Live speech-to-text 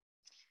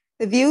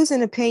The views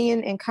and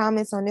opinion and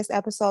comments on this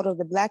episode of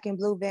the Black and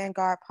Blue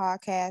Vanguard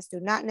podcast do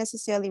not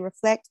necessarily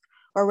reflect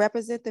or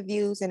represent the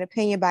views and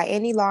opinion by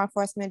any law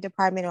enforcement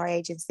department or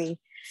agency.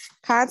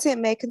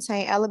 Content may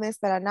contain elements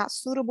that are not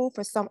suitable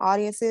for some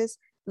audiences.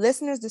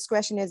 Listeners'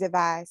 discretion is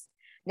advised.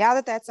 Now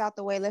that that's out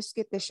the way, let's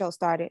get this show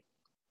started.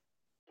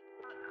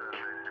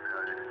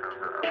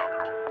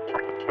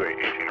 Wait,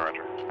 18,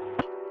 Roger.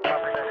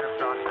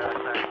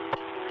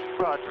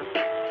 Roger.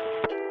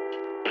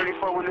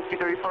 34, 1 to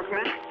 34, come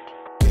in.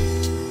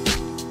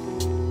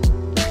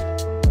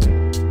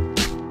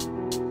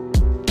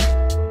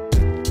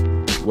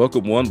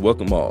 Welcome one,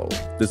 welcome all.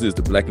 This is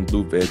the Black and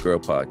Blue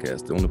Vanguard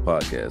podcast, the only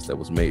podcast that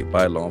was made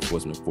by law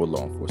enforcement for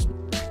law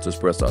enforcement. To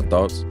express our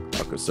thoughts,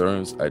 our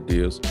concerns,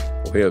 ideas,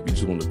 or hell, if you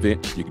just want to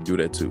vent, you can do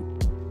that too.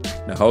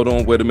 Now hold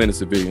on, wait a minute,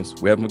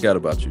 civilians. We haven't forgot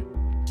about you.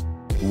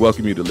 We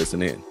welcome you to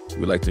listen in.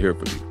 We'd like to hear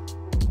from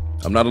you.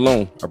 I'm not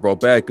alone. I brought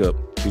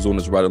backup, who's on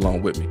this ride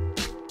along with me.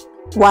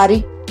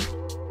 Watty.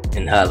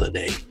 And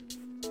Holiday.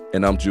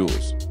 And I'm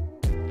Jules.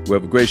 We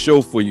have a great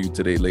show for you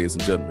today, ladies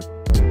and gentlemen.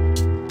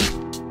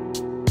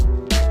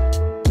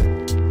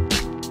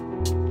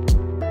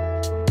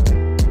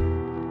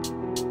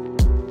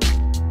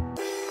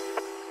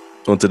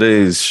 On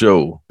today's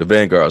show, the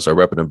Vanguards are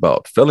rapping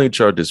about felony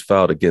charges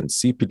filed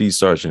against CPD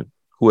Sergeant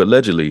who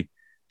allegedly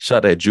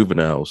shot at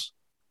juveniles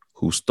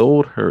who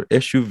stole her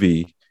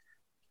SUV.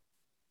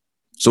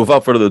 So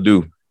without further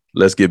ado,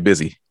 let's get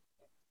busy.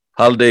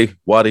 Holiday,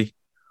 Watty,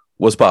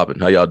 what's popping?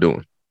 How y'all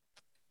doing?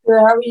 Good,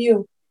 how are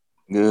you?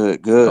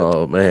 Good.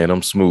 Oh, man,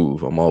 I'm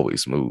smooth. I'm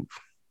always smooth.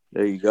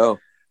 There you go.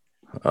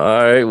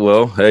 All right,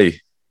 well, hey,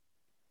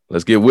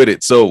 let's get with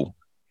it. So,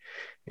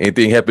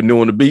 anything happen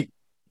new on the beat?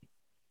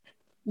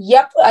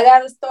 Yep, I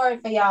got a story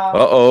for y'all.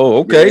 Uh-oh,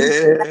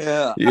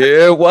 okay.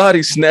 Yeah,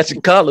 Watty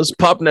snatching collars,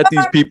 popping at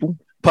these people,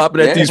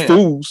 popping at these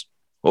fools.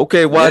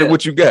 Okay, Watty,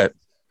 what you got?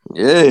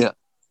 Yeah.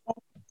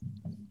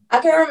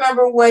 I can't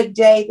remember what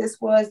day this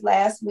was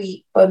last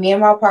week, but me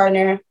and my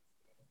partner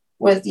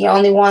was the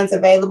only ones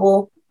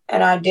available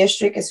in our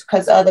district. It's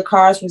because other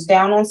cars was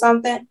down on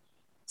something.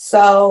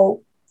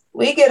 So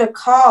we get a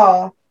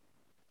call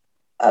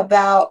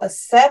about a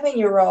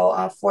 7-year-old,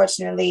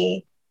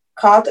 unfortunately,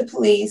 called the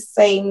police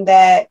saying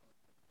that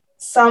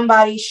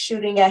somebody's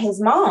shooting at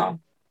his mom.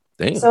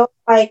 Damn. So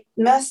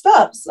messed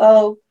up.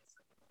 So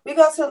we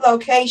go to the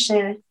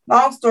location.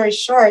 Long story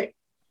short,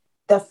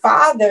 the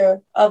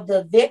father of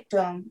the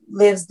victim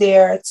lives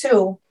there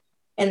too.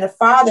 And the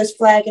father's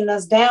flagging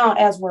us down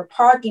as we're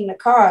parking the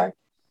car.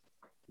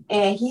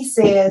 And he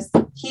says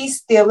he's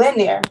still in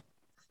there.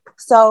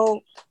 So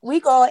we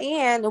go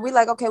in and we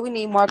like, okay, we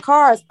need more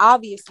cars,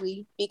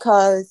 obviously,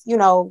 because,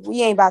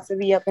 we ain't about to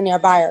be up in there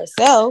by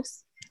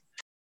ourselves.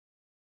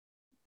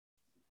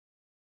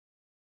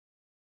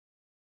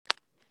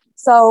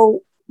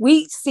 So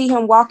we see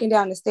him walking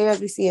down the stairs.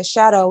 We see a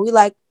shadow. We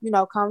like,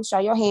 come show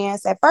your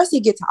hands. At first he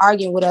gets to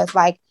arguing with us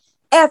like,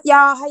 F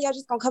y'all, how y'all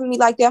just gonna come at me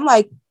like that? I'm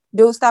like,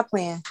 dude, stop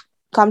playing.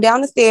 Come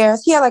down the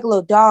stairs. He had like a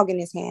little dog in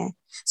his hand.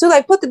 So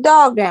like, put the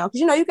dog down. Cause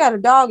you got a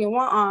dog in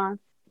one arm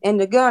and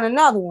the gun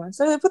another one.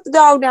 So he put the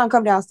dog down,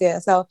 come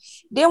downstairs. So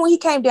then when he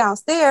came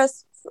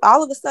downstairs,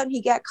 all of a sudden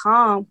he got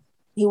calm.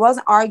 He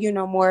wasn't arguing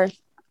no more.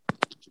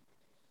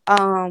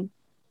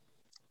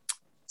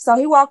 So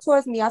he walked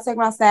towards me. I take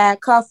him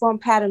outside, cuff him,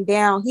 pat him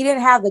down. He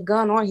didn't have the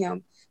gun on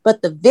him,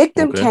 but the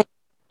victim came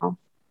down.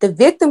 The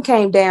victim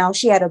came down.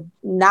 She had a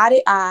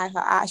knotted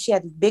eye. She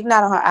had a big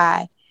knot on her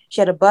eye.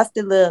 She had a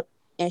busted lip,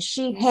 and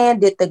she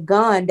handed the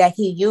gun that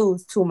he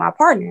used to my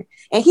partner.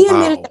 And he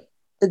admitted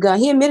the gun.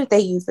 He admitted they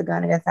used the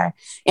gun at that time.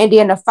 And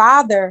then the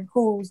father,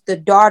 who's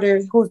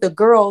the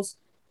girl's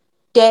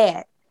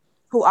dad,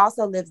 who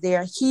also lives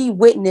there, he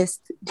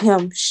witnessed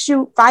him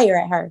shoot fire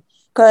at her.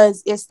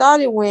 Because it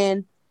started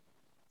when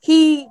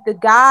the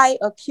guy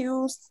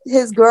accused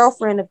his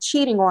girlfriend of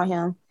cheating on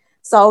him.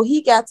 So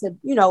he got to,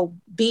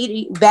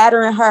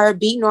 battering her,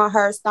 beating on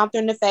her, stomped her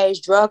in the face,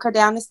 drug her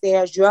down the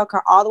stairs, drug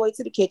her all the way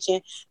to the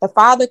kitchen. The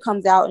father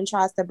comes out and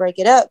tries to break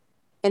it up.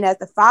 And as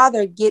the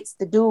father gets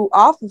the dude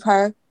off of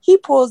her,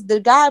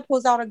 the guy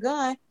pulls out a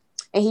gun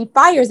and he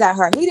fires at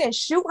her. He didn't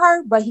shoot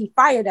her, but he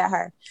fired at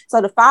her.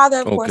 So the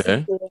father, of course,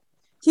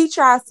 he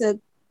tries to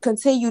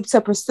continue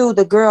to pursue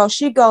the girl.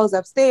 She goes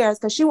upstairs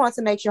because she wants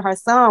to make sure her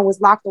son was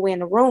locked away in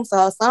the room so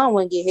her son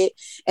wouldn't get hit.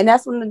 And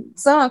that's when the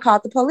son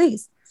called the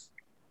police.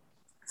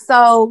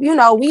 So, we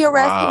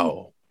arrested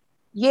him.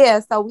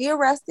 Yeah, so we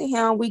arrested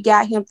him. We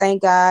got him,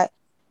 thank God.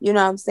 You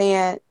know what I'm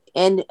saying?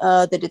 And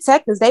the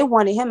detectives, they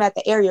wanted him at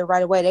the area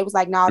right away. They was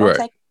like, no, don't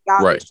take him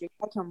to y'all district.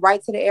 Take him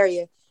right to the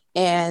area.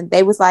 And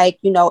they was like,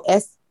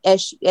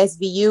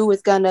 SVU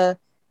is going to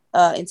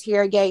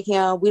interrogate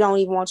him. We don't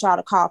even want y'all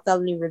to call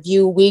felony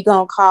review. We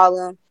gonna call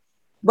him.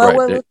 But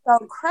what was so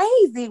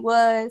crazy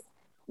was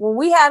when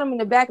we had him in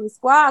the back of the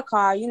squad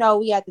car,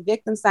 we had the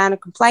victim sign the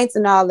complaints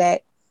and all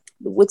that.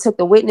 We took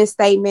the witness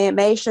statement,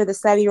 made sure the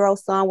 7-year-old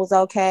son was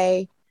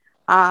okay.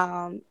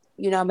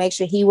 Make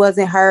sure he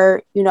wasn't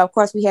hurt. Of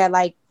course we had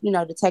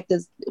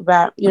detectives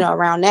about,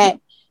 around that.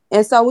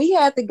 And so we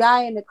had the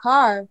guy in the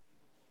car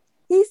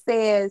he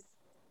says,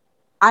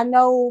 I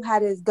know how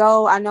this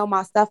go. I know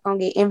my stuff gonna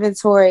get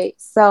inventoried.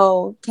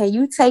 So can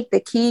you take the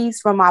keys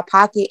from my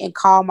pocket and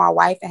call my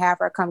wife and have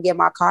her come get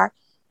my car?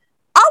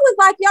 I was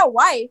like, your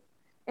wife?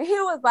 And he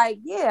was like,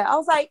 yeah. I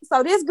was like,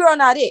 so this girl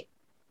not it.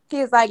 He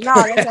was like, no,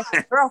 that's just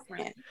his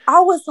girlfriend.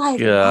 I was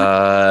like,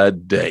 God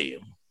what?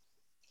 damn.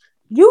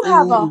 You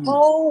have a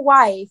whole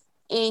wife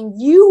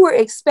and you were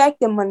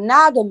expecting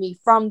monogamy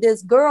from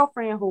this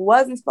girlfriend who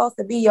wasn't supposed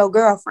to be your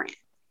girlfriend.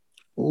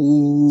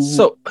 Ooh.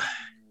 So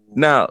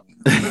now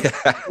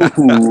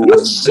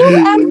You should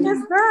ask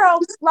this girl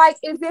like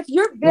as if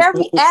you're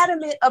very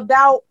adamant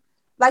about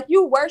like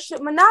you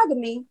worship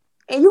monogamy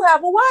and you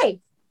have a wife.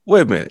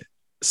 wait a minute.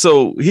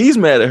 So he's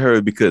mad at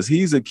her because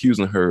he's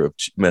accusing her of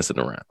messing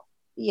around.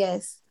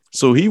 Yes.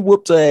 So he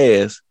whooped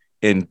her ass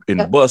and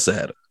bust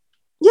at her.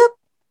 Yep.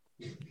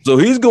 So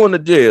he's going to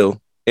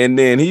jail, and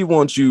then he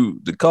wants you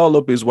to call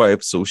up his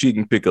wife so she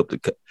can pick up the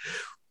car.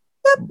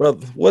 Yep.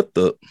 Brother, what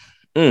the?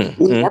 I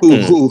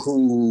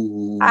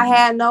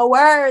had no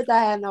words.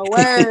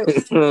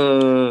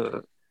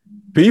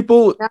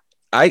 People,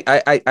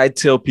 I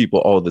tell people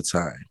all the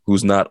time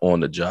who's not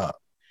on the job,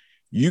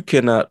 you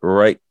cannot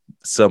write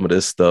some of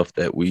this stuff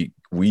that we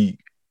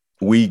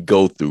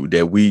go through,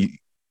 that we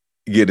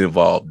get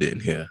involved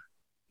in here,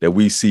 that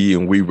we see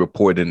and we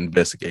report and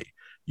investigate.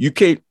 You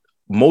can't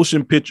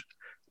motion picture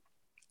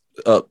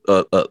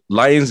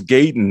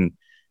Lionsgate and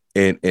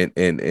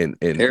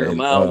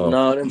Paramount and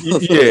all them.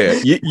 Yeah,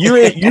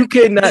 you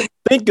cannot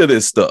think of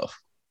this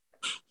stuff.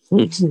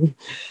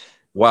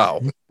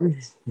 Wow.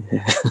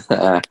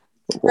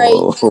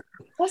 Whoa.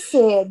 I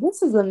said,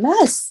 this is a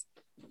mess.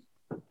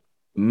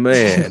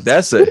 Man,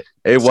 that's a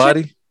hey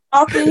Watty.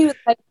 He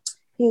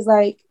was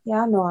like,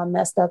 yeah, I know I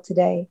messed up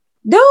today.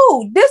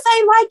 Dude, this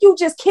ain't like you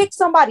just kicked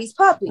somebody's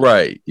puppy.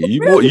 Right.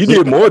 You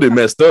did more than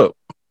messed up.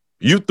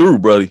 You threw,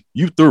 buddy.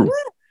 You threw.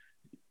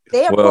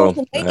 They approved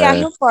him. They got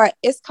him for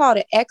it's called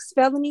an X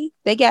felony.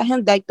 They got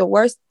him like the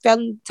worst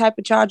felony type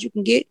of charge you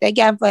can get. They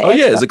got him for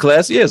it's a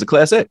class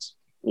X.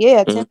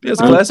 Yeah, it's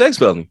a class X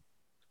felony.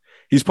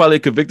 He's probably a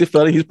convicted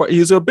felon.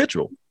 He's a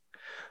habitual.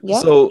 Yeah,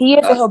 so he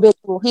is a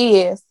habitual.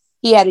 He is.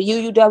 He had a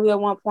UUW at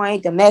one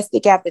point,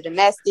 domestic after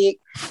domestic.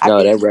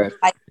 That rap.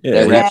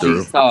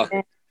 He's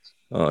talking.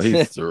 Oh,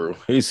 he's through.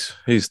 He's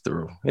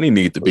through, and he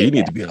needs to be. He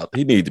needs to be out.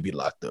 He needs to be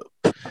locked up.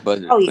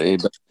 But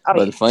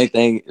the funny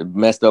thing,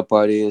 messed up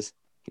part is,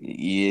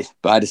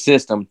 by the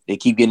system, they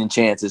keep getting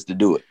chances to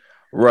do it.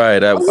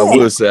 Right. I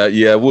would say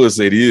he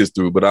is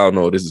through, but I don't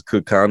know. This is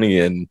Cook County,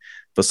 and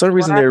for some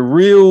reason, they're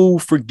real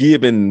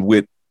forgiving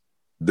with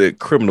the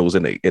criminals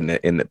and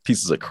the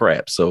pieces of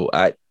crap. So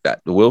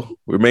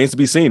remains to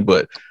be seen.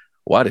 But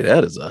Watty,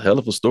 that is a hell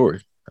of a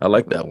story. I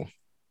like that one.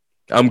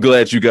 I'm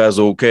glad you guys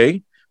are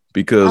okay.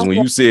 Because when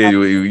you said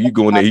you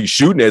go in there, he's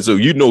shooting at, so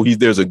you know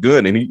there's a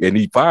gun and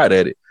he fired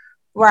at it.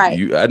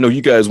 Right. I know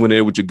you guys went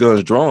in with your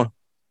guns drawn.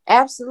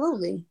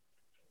 Absolutely.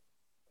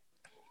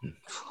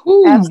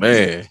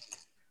 Man,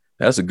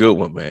 that's a good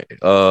one, man.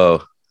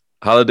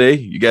 Holiday,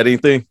 you got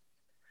anything?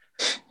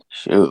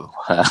 Shoot,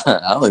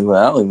 I don't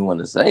even want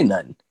to say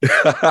nothing.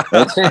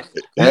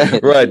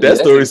 Right, that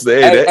story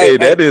said,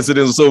 that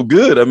incident was so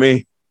good. I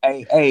mean,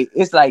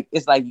 it's like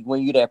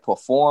when you're that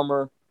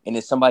performer and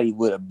it's somebody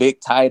with a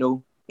big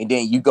title. And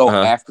then you go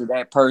after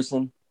that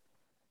person.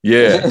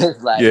 Yeah.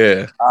 It's like,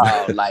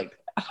 like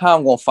how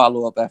I'm gonna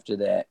follow up after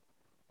that.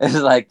 It's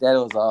like that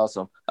was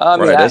awesome. I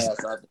mean,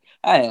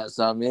 I have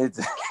something. It's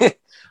all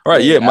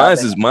right, yeah.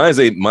 Mine's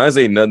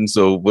ain't nothing.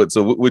 So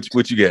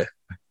what you got?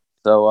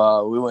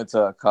 So we went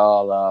to a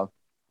call.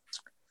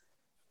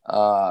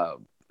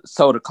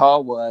 So the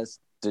call was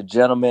the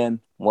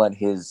gentleman want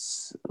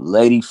his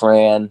lady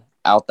friend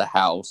out the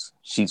house.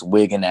 She's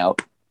wigging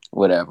out,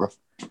 whatever.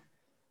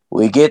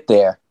 We get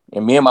there.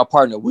 And me and my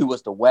partner, we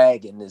was the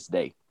wagon this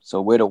day. So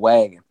we're the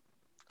wagon.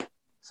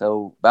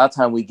 So by the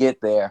time we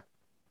get there,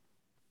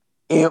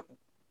 it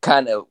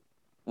kind of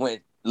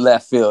went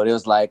left field. It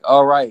was like,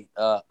 all right,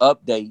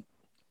 update.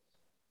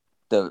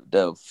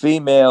 The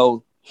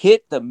female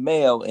hit the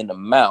male in the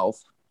mouth.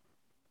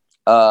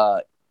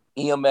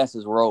 EMS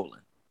is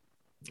rolling.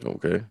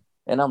 Okay.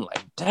 And I'm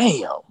like,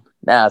 damn,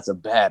 now it's a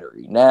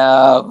battery.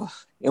 Now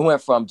it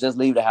went from just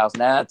leave the house.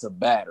 Now it's a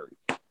battery.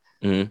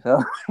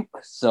 Mm-hmm.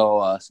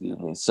 So, excuse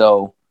me.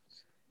 So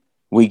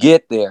we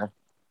get there.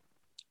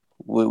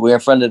 We're in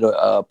front of the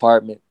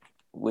apartment.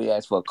 We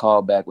asked for a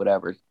call back,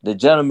 whatever. The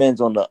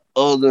gentleman's on the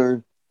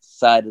other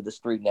side of the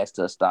street next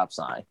to a stop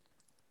sign.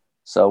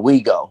 So we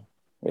go.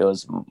 It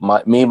was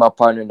me and my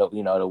partner,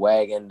 the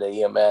wagon,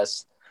 the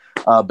EMS,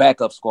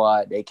 backup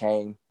squad. They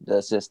came to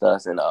assist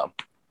us. And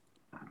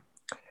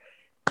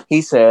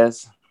he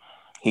says,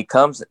 he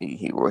comes,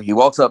 he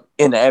walks up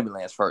in the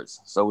ambulance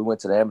first. So we went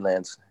to the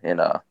ambulance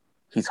and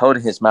he's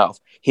holding his mouth.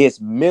 His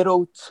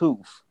middle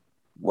tooth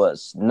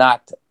was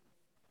knocked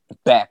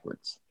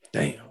backwards.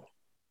 Damn.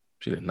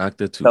 She knocked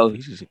that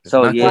tooth.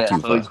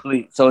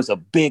 So it's a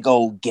big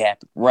old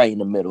gap right in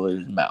the middle of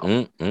his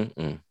mouth.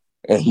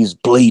 And he's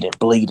bleeding.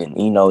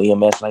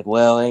 EMS like,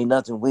 well, ain't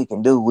nothing we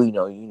can do. We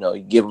know,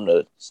 you give him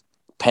the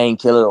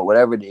painkiller or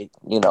whatever to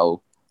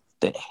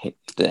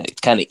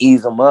kind of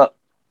ease him up.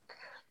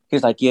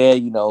 He's like, yeah,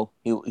 he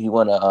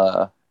want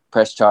to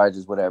press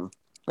charges, whatever.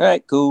 All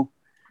right, cool.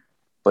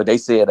 But they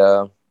said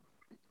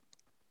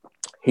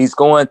he's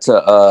going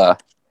to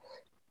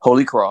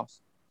Holy Cross.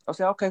 I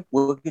said, okay,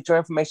 we'll get your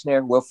information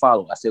there. We'll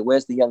follow. I said,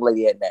 where's the young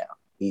lady at now?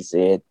 He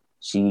said,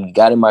 she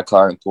got in my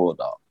car and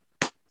pulled off.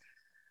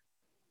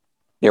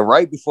 Then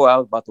right before I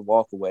was about to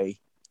walk away,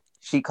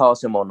 she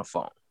calls him on the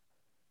phone.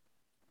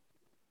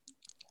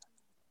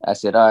 I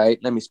said, all right,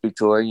 let me speak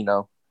to her.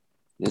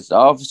 This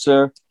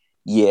officer,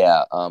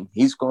 yeah,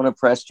 he's going to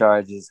press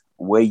charges.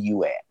 Where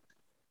you at?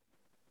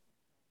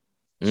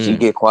 She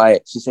get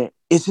quiet. She said,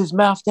 is his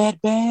mouth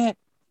that bad?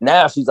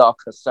 Now she's all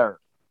concerned.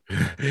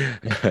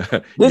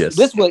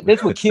 This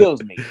what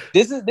kills me.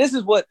 This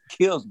is what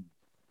kills me.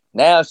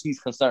 Now she's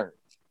concerned.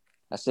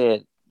 I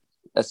said,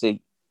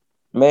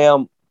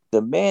 ma'am,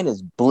 the man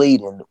is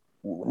bleeding.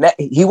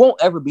 He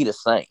won't ever be the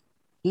same.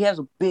 He has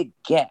a big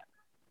gap,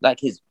 like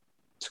his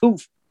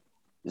tooth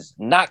is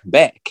knocked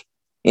back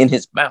in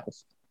his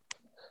mouth.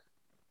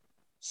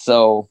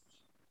 So,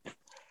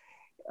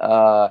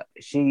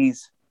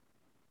 she's,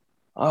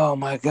 oh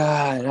my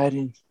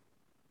God,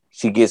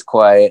 she gets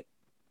quiet.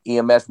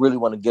 EMS really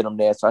want to get him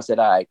there. So I said,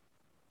 all right,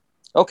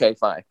 okay,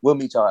 fine. We'll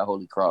meet y'all at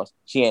Holy Cross.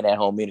 She ain't at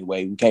home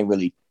anyway. We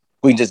can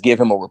just give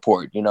him a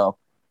report, We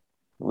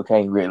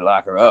can't really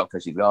lock her up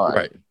because she's gone.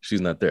 Right.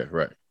 She's not there.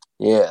 Right.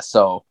 Yeah.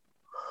 So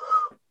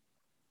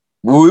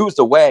we was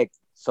the WAG.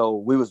 So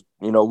we was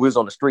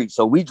on the street.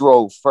 So we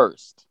drove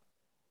first,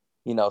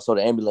 so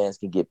the ambulance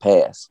can get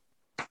past.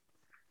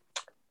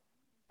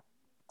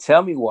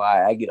 Tell me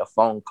why I get a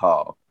phone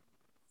call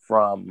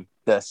from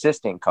the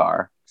assistant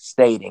car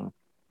stating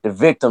the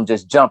victim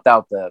just jumped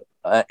out the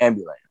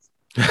ambulance.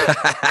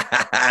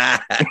 I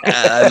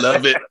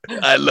love it.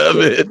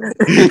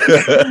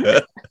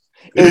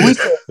 And we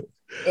said,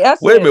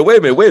 wait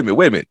a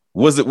minute.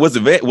 Was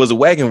the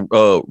wagon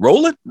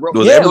rolling?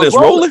 Was the ambulance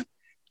rolling?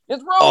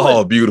 It's rolling.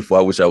 Oh, beautiful.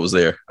 I wish I was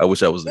there.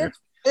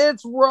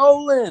 It's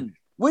rolling.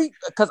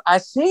 Because I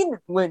seen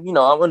it when,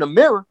 I'm in the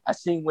mirror, I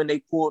seen when they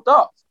pulled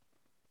off.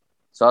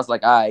 So I was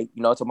like, all right,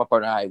 I told my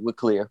partner, all right, we're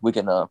clear. We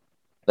can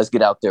let's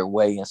get out their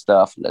way and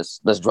stuff.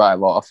 Let's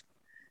drive off.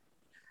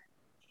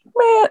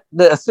 Man,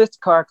 the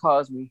assist car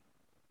calls me.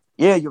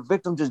 Yeah, your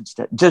victim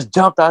just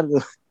jumped out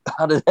of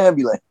the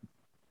ambulance.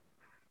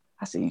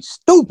 I said, you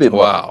stupid.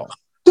 Wow.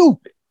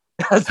 Stupid.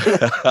 I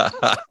said,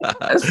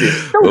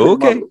 stupid.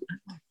 Okay.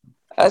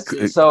 I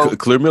said, so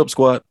clear me up,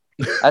 squad.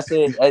 I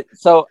said,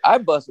 so I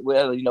busted.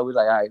 We're like,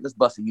 all right, let's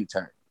bust a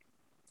U-turn.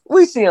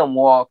 We see them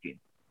walking.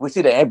 We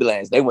see the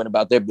ambulance. They went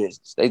about their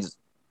business.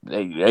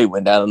 They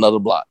went down another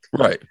block.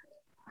 Right.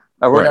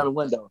 I rolled down the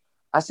window.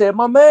 I said,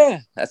 my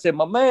man,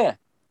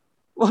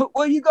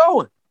 where you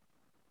going?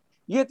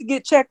 You have to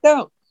get checked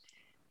out.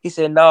 He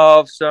said, no,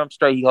 officer, I'm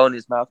straight. He holding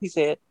his mouth. He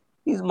said,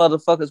 these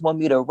motherfuckers want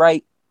me to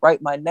write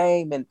my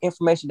name and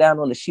information down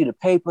on a sheet of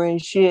paper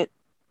and shit.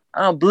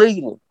 I'm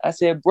bleeding. I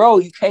said, bro,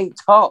 you can't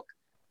talk.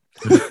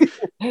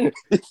 I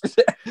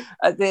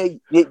said,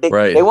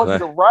 they want you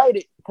to write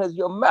it because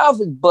your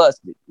mouth is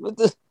busted.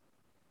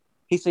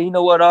 He said, you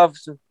know what,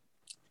 officer?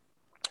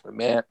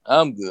 Man,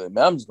 I'm good,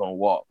 man. I'm just gonna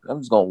walk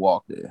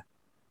there.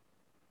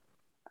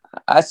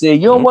 I said,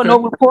 you don't want no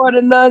report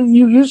or nothing?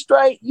 You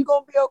straight? You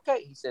gonna be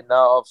okay? He said, no,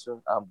 officer,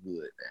 I'm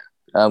good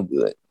now. I'm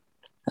good.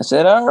 I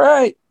said, all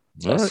right.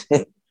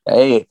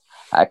 Hey,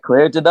 I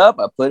cleared it up.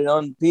 I put it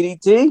on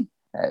PDT.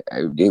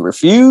 They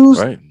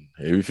refused. Right.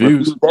 They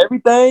refused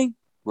everything.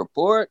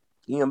 Report,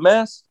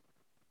 EMS.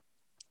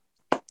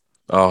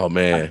 Oh,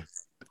 man.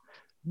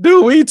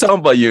 Dude, we ain't talking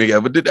about you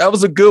again, but that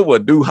was a good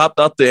one. Dude hopped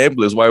out the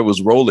ambulance while it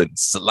was rolling,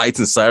 lights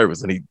and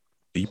sirens, and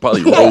he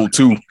probably rolled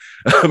too.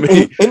 I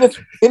mean, and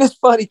it's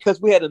funny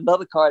because we had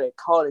another car that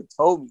called and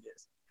told me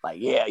this. Like,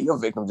 yeah, your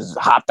victim just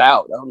hopped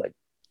out. I'm like,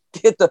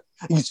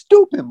 you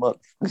stupid, mother.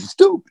 You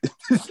stupid.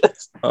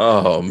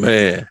 Oh,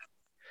 man.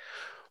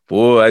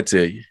 Boy, I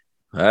tell you.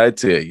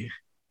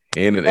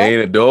 Ain't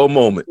a dull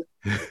moment.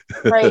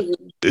 Crazy.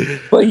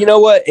 But you know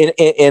what?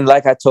 And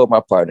like I told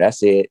my partner, I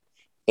said,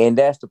 and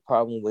that's the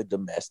problem with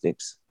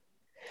domestics.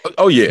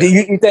 Oh, yeah.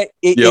 You think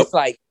it's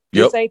like,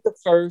 this ain't the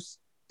first,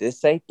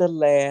 this ain't the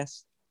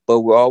last, but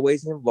we're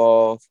always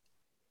involved.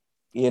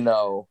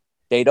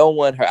 They don't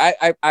want her.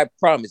 I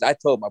promise. I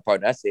told my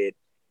partner, I said,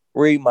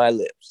 read my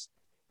lips.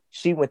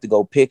 She went to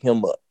go pick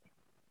him up.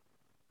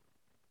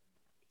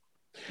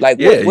 Like,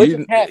 what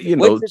just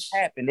happened? What just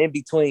happened in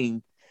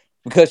between?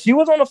 Because she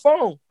was on the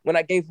phone when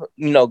I gave him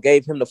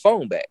the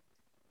phone back.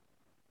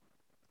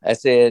 I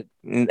said,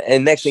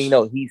 and next thing you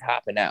know, he's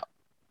hopping out.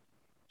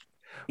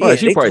 Well,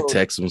 she probably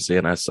texted him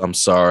saying, "I'm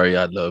sorry,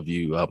 I love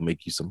you. I'll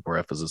make you some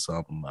breakfast or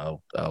something.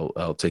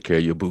 I'll take care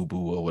of your boo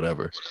boo or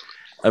whatever."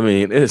 I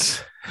mean,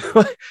 it's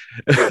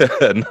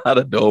not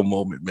a dull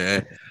moment,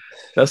 man.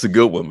 That's a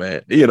good one,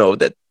 man.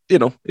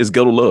 It's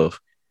go to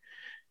love.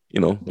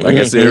 Like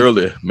I said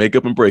earlier, make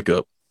up and break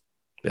up.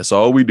 That's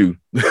all we do.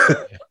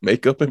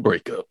 Make up and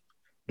break up.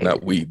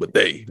 Not we, but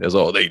they. That's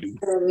all they do.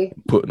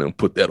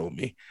 Put that on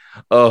me.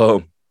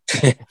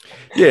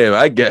 Yeah,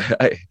 I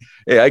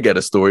get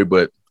a story,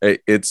 but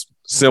it's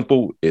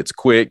simple, it's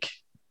quick,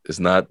 it's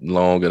not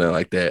long and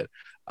like that.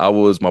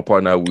 My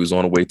partner, we was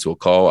on the way to a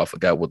call. I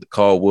forgot what the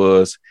call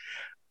was.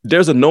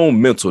 There's a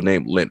known mental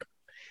named Leonard.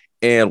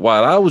 And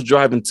while I was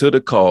driving to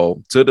the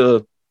call,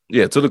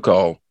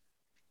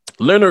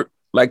 Leonard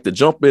liked to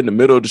jump in the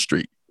middle of the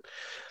street.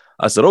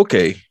 I said,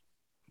 okay,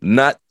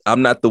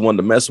 I'm not the one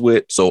to mess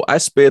with. So I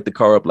sped the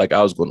car up like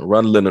I was going to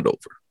run Leonard over.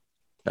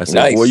 I said,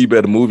 Nice. boy, you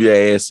better move your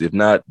ass. If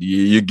not,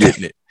 you're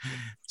getting it.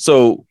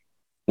 So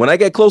when I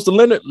get close to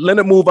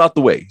Leonard moved out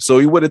the way.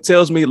 So what it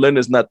tells me,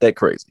 Leonard's not that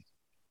crazy.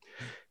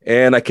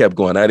 And I kept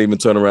going. I didn't even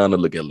turn around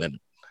and look at Leonard.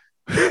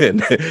 and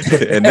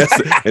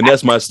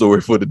that's my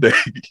story for the day.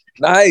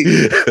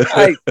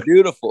 Nice.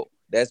 Beautiful.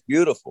 That's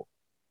beautiful.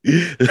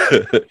 You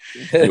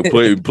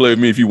play with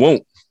me if you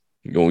want.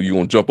 You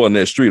gonna jump on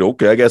that street.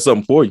 Okay, I got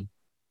something for you.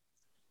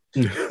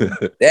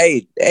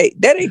 Hey,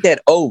 that ain't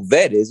that old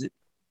vet, is it?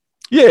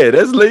 Yeah,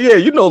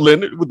 you know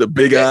Leonard with the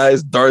big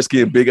eyes, dark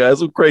skin, big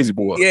eyes, a crazy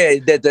boy. Yeah,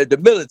 the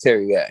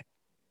military guy.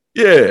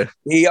 Yeah.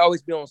 He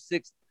always be on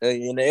 6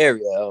 in the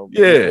area.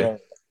 Yeah,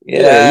 he be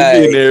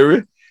in the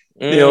area.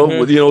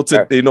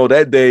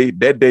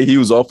 That day he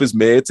was off his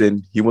meds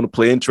and he want to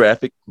play in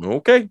traffic.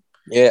 Okay.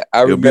 Yeah,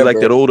 It'll be like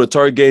that old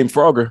Atari game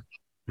Frogger.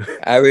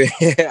 I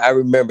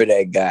remember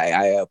that guy.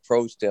 I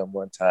approached him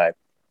one time.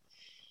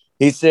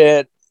 He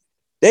said,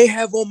 "They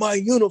have on my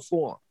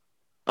uniform.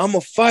 I'm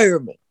a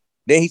fireman."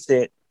 Then he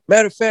said,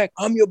 "Matter of fact,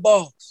 I'm your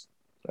boss."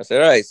 I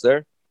said, "All right,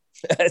 sir."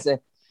 I said,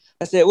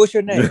 "What's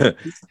your name?"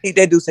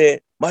 That dude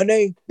said, "My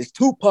name is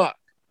Tupac."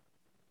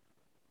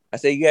 I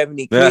said, "You have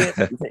any kids?"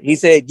 He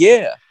said,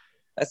 "Yeah."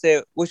 I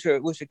said, "What's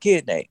your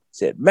kid name?" He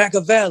said,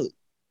 "Machiavelli."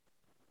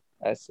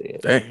 I said,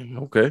 "Dang,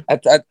 okay."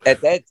 At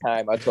that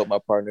time, I told my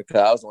partner,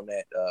 because I was on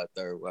that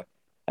third one.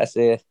 I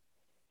said,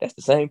 "That's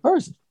the same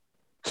person."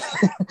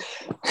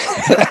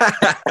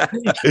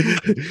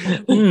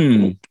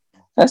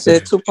 I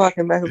said, "Tupac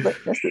and Machiavelli.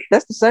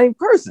 That's the same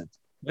person."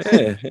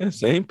 Yeah,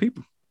 same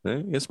people.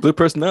 Yeah, split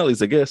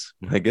personalities, I guess.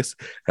 I guess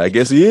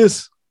he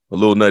is a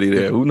little nutty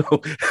there. Who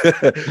knows?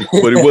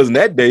 But it wasn't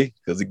that day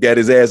because he got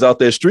his ass out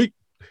that street.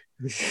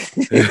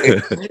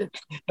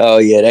 Oh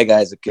yeah, that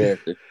guy's a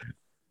character.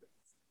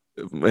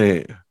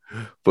 Man.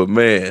 All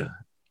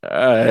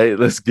right,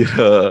 let's get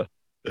oh,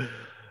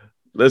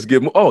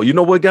 you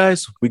know what,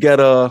 guys? We got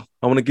I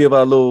want to give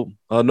our little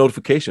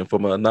notification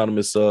from an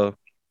anonymous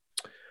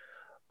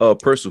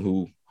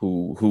person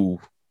who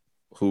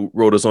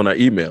wrote us on our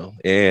email.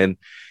 And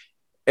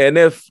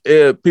if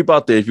people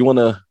out there, if you want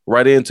to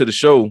write into the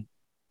show,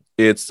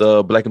 it's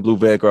Black and Blue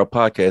Vanguard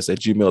Podcast at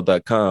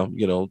gmail.com.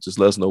 Just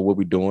let us know what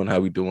we're doing, how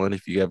we're doing.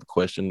 If you have a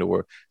question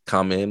or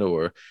comment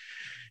or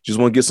just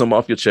want to get something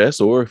off your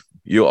chest, or if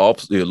you're a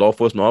law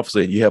enforcement officer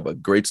and you have a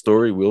great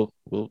story, we'll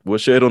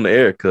share it on the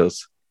air.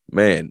 Because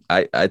man,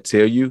 I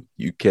tell you,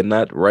 you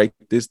cannot write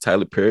this.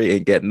 Tyler Perry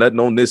ain't got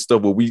nothing on this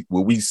stuff what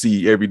we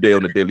see every day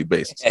on a daily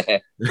basis.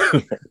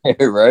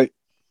 Right.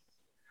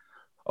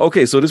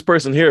 Okay, so this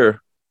person here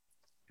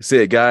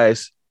said,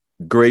 "Guys,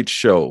 great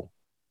show.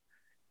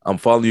 I'm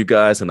following you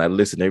guys and I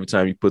listen every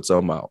time you put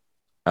something out.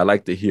 I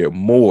like to hear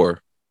more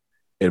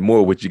and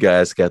more what you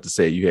guys got to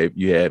say.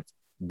 You have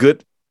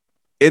good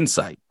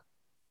insight.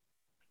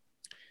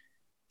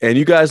 And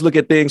you guys look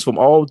at things from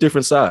all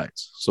different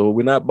sides. So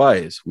we're not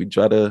biased. We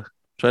try to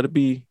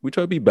be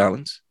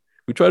balanced.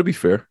 We try to be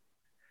fair.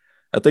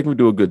 I think we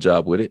do a good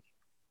job with it."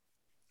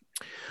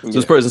 So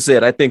this person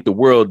said, "I think the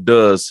world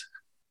does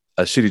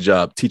a shitty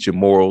job teaching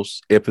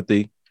morals,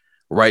 empathy,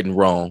 right and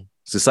wrong.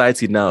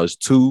 Society now is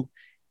too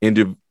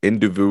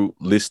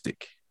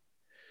individualistic."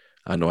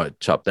 I know I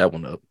chopped that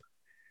one up.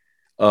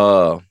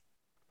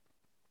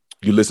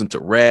 You listen to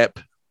rap,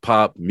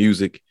 pop,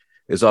 music.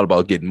 It's all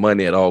about getting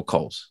money at all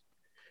costs.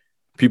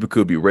 People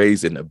could be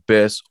raised in the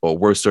best or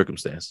worst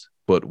circumstance,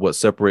 but what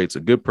separates a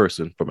good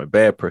person from a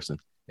bad person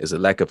is a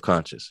lack of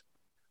conscience.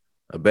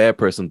 A bad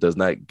person does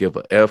not give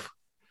a F.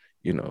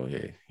 I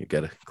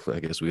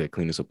guess we gotta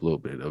clean this up a little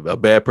bit. A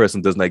bad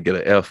person does not get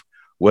an F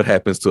what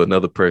happens to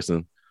another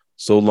person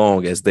so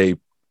long as they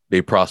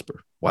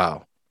prosper.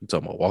 Wow. You're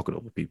talking about walking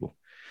over people.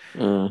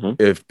 Mm-hmm.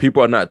 If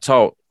people are not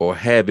taught or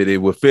have it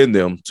within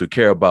them to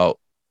care about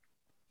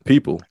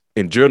people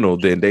in general,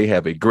 then they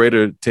have a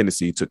greater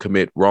tendency to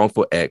commit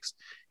wrongful acts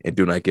and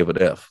do not give an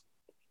F.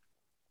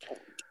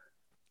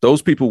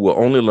 Those people will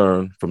only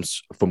learn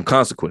from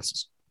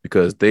consequences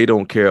because they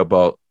don't care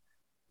about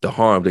the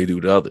harm they do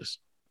to others.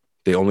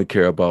 They only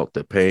care about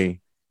the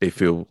pain they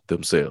feel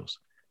themselves.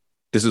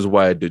 This is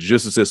why the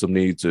justice system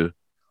needs to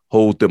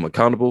hold them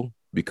accountable,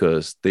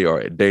 because they are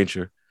a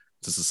danger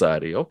to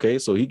society. Okay,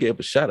 so he gave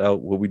a shout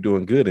out, what we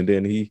doing good, and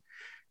then he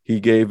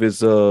gave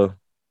his or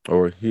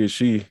he or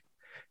she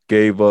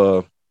gave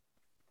a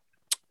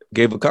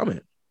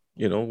comment.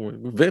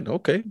 We're venting.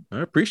 Okay, I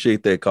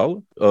appreciate that,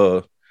 caller.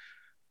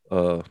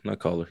 Not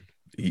caller,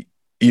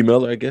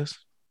 emailer, I guess.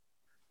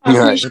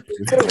 Right.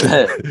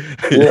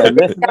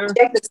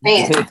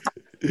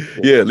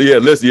 Yeah,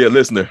 listener.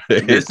 Listener.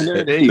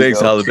 Listener, there you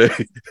Thanks, go. Holiday.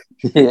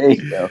 There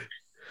you go.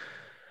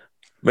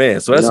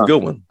 Man, so that's a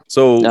good one.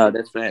 So no,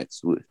 that's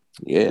facts.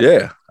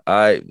 Yeah.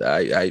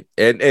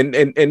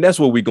 And that's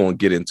what we're gonna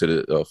get into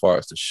the as far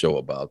as the show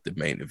about the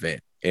main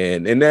event.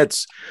 And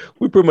that's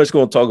we're pretty much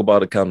gonna talk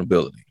about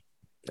accountability.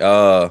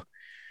 So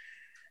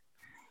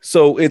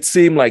it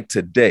seemed like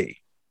today,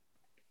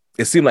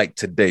 or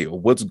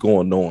what's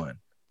going on,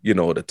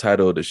 the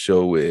title of the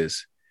show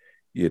is,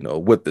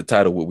 what the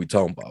title what we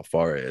talking about, as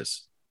far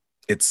as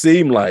it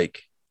seemed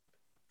like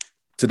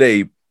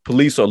today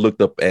police are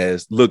looked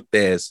as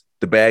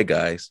the bad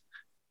guys,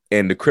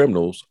 and the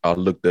criminals are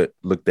looked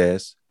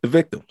as the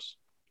victims.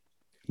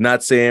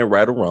 Not saying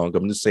right or wrong.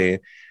 I'm just saying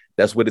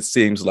that's what it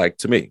seems like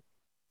to me.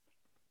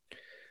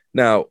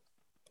 Now,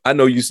 I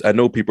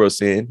know people are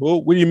saying,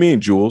 well, what do you mean,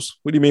 Jules?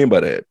 What do you mean by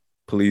that?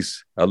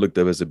 Police are looked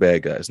up as the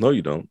bad guys. No,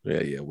 you don't.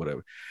 Yeah,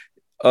 whatever.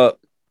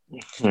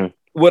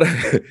 What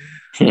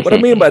I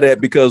mean by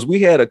that, because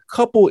we had a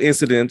couple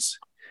incidents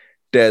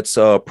that's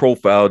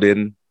profiled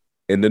in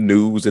the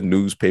news and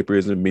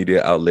newspapers and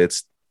media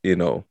outlets,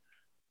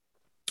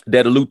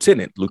 that a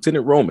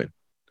Lieutenant Roman,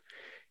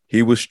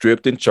 he was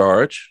stripped and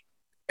charged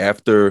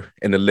after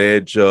an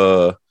alleged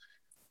after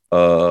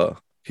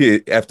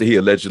he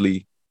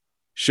allegedly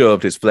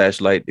shoved his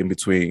flashlight in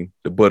between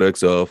the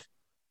buttocks of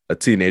a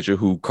teenager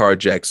who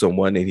carjacked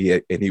someone, and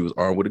he was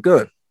armed with a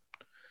gun.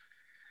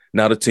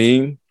 Now the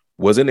teen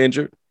wasn't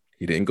injured.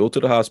 He didn't go to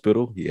the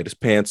hospital. He had his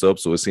pants up,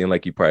 so it seemed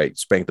like he probably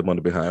spanked him on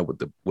the behind with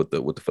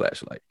the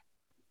flashlight.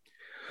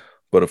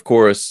 But of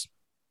course,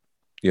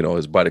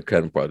 his body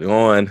cam probably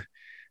on.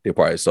 They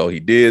probably saw he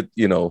did,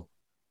 hit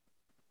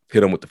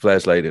him with the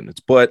flashlight in his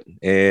butt,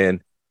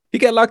 and he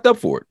got locked up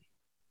for it.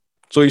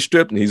 So he's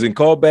stripped, and he's in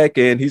callback,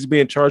 and he's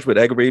being charged with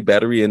aggravated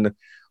battery and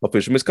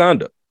official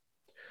misconduct.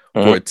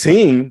 For a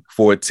teen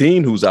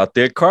who's out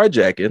there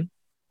carjacking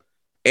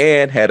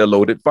and had a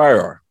loaded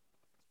firearm.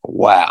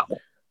 Wow.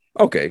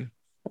 Okay.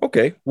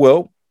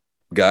 Well,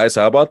 guys,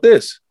 how about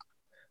this?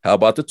 How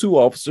about the two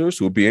officers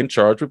who are being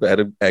charged with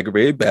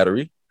aggravated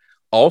battery,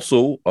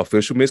 also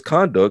official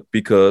misconduct,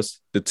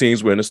 because the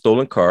teens were in a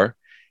stolen car,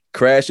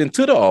 crashed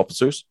into the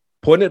officers,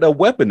 pointed a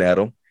weapon at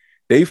them.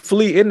 They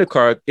flee in the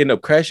car, end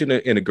up crashing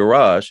in a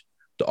garage.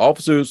 The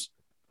officers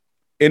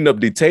end up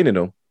detaining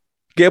them,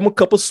 gave them a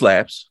couple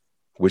slaps,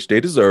 which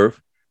they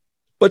deserve.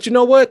 But you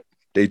know what?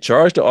 They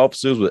charged the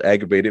officers with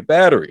aggravated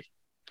battery.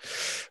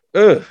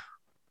 Ugh.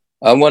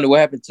 I wonder what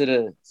happened to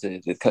the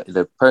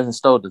person who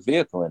stole the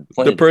vehicle and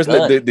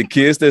the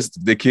kids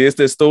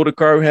that stole the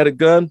car and had a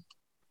gun.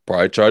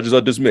 Probably charges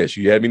are dismissed.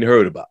 You haven't even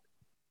heard about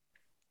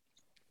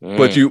it.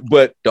 But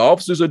the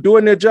officers are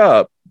doing their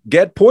job.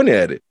 Get pointed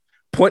at it.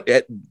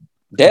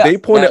 They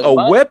pointed a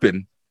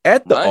weapon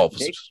at the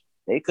officers.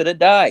 They could have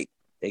died.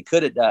 They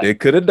could have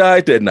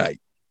died that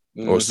night,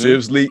 or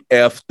seriously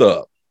effed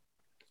up.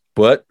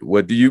 But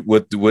what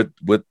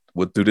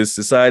do this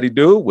society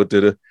do? What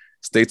do the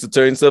state's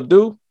attorney stuff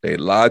do? They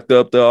locked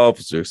up the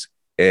officers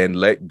and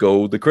let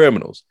go the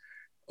criminals.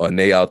 And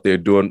they out there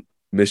doing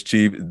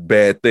mischief,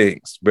 bad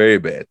things, very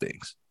bad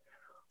things.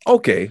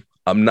 Okay,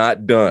 I'm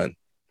not done.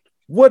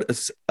 What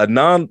is a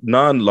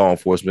non-law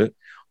enforcement?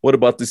 What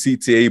about the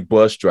CTA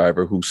bus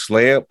driver who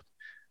slammed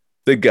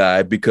the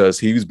guy because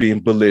he was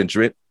being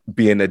belligerent,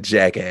 being a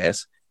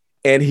jackass,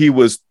 and he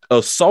was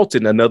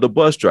assaulting another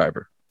bus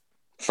driver?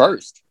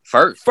 First.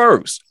 But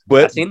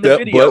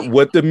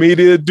what the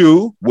media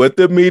do,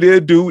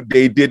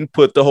 they didn't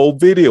put the whole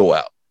video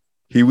out.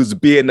 He was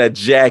being a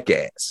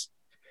jackass.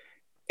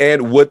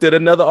 And what did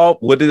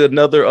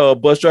another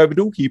bus driver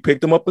do? He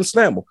picked him up and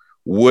slammed him.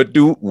 What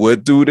do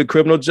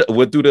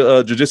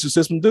the judicial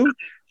system do?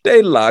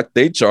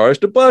 They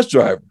charged the bus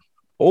driver.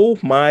 Oh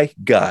my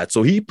God.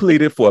 So he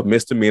pleaded for a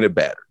misdemeanor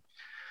battery.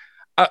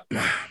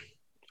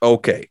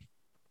 Okay.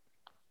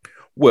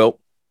 Well,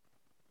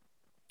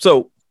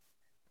 so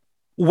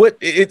what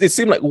it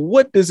seemed like,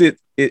 what does it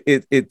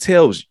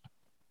tells you?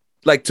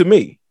 Like, to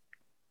me,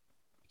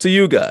 to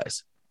you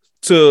guys,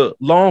 to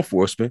law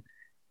enforcement,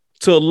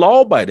 to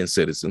law-abiding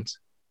citizens,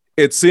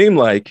 it seemed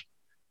like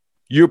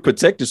you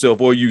protect yourself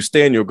or you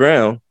stand your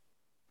ground.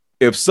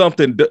 If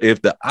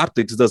the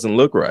optics doesn't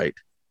look right,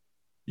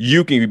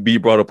 you can be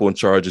brought up on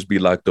charges, be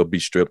locked up, be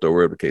stripped, or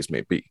whatever the case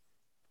may be.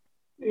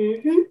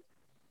 Mm-hmm.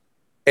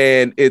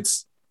 And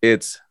it's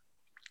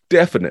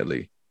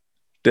definitely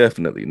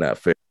not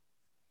fair.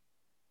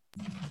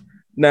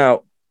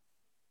 Now,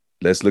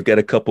 let's look at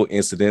a couple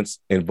incidents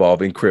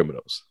involving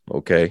criminals,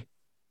 okay?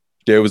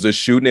 There was a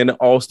shooting in the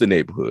Austin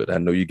neighborhood. I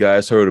know you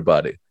guys heard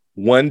about it.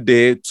 1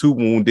 dead, 2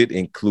 wounded,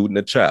 including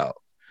a child.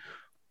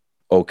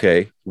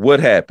 Okay, what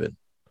happened?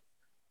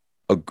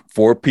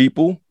 4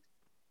 people,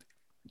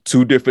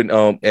 2 different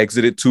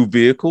exited 2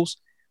 vehicles,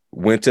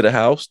 went to the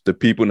house. The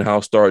people in the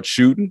house started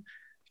shooting.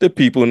 The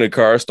people in the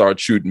car started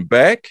shooting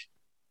back.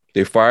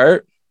 They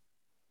fired.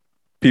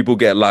 People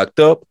got locked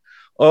up.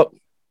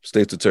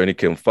 State's Attorney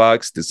Kim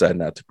Foxx decided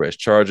not to press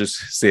charges,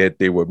 said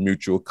they were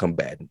mutual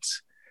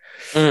combatants.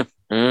 You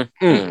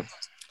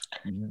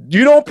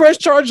don't press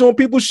charges on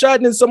people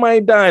shot and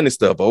somebody dying and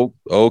stuff. Oh,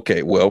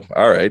 okay. Well,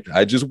 all right.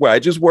 I just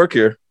work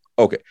here.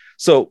 Okay.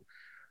 So,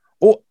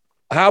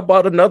 how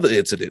about another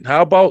incident?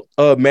 How about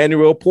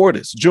Manuel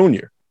Portis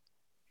Jr.?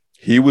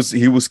 He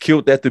was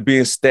killed after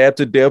being stabbed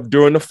to death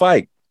during the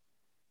fight.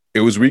 It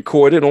was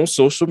recorded on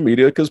social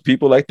media because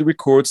people like to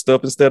record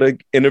stuff instead of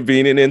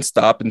intervening and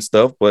stopping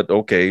stuff. But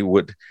okay,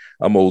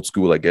 I'm old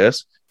school, I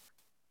guess.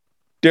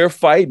 They're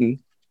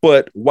fighting,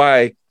 but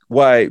why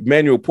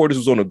Manuel Portis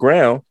was on the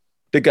ground,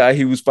 the guy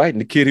he was fighting,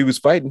 the kid he was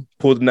fighting,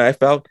 pulled the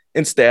knife out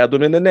and stabbed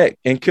him in the neck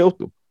and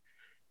killed him.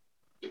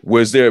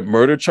 Was there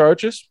murder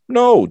charges?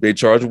 No, they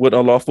charged him with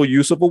unlawful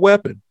use of a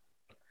weapon.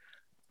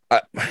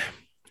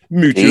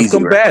 Mutual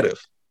combative.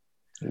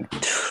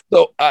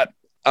 So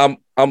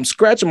I'm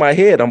scratching my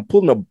head. I'm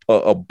pulling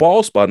a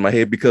bald spot in my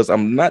head because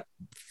I'm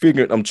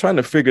trying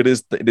to figure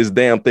this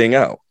damn thing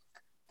out.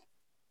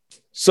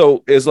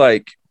 So it's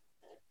like,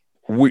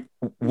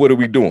 what are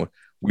we doing?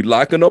 We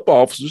locking up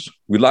officers.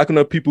 We locking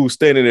up people who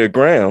standing their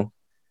ground,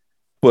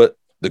 but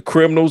the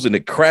criminals and the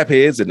crap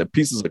heads and the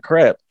pieces of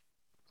crap,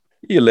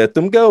 you let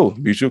them go.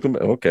 Mutual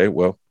combative. Okay,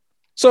 well,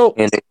 so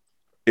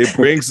it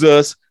brings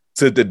us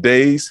to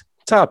today's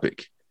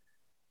topic.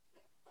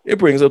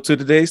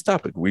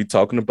 We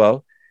talking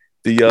about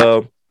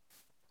the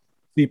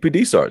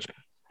CPD sergeant.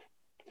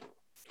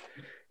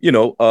 You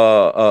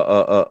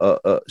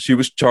know, she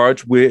was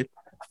charged with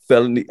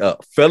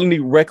felony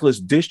reckless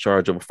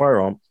discharge of a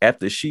firearm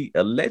after she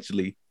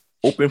allegedly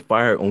opened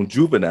fire on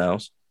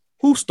juveniles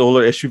who stole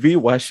her SUV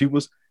while she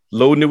was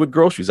loading it with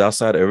groceries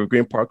outside of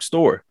Evergreen Park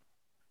store.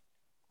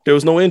 There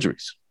was no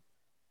injuries.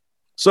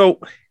 So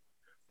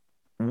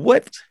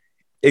what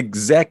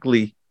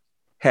exactly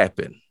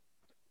happened?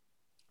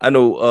 I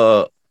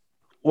know,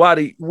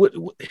 Watty, what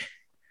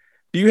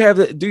do you have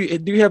the do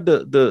you have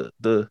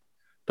the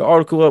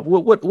article up?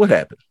 What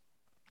happened?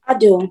 I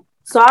do.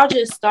 So I'll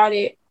just start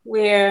it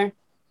where,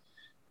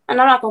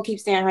 and I'm not gonna keep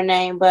saying her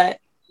name, but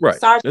right,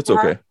 it's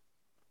okay.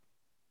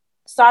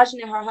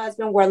 Sergeant and her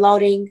husband were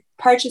loading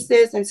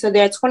purchases into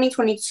their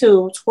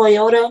 2022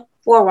 Toyota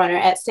 4Runner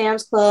at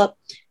Sam's Club,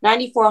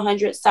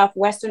 9400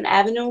 Southwestern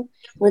Avenue,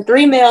 when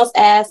three males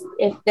asked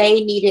if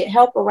they needed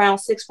help around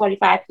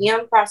 6:45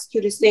 p.m.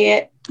 Prosecutors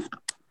said.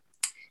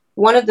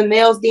 One of the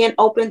males then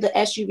opened the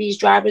SUV's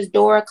driver's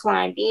door,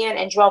 climbed in,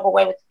 and drove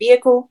away with the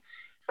vehicle.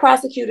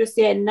 Prosecutors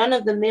said none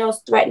of the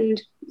males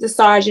threatened the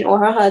sergeant or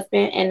her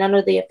husband, and none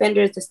of the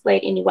offenders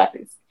displayed any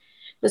weapons.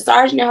 The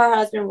sergeant and her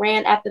husband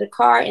ran after the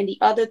car, and the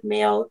other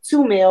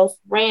two males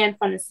ran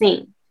from the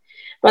scene.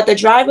 But the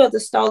driver of the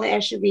stolen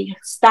SUV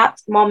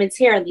stopped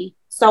momentarily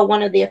so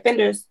one of the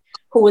offenders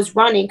who was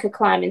running could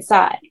climb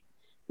inside.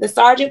 The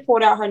sergeant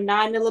pulled out her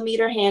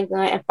 9mm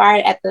handgun and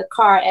fired at the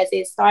car as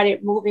it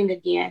started moving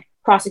again,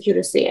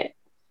 prosecutors said.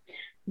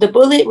 The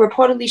bullet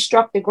reportedly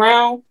struck the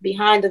ground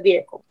behind the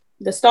vehicle.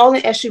 The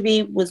stolen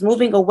SUV was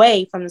moving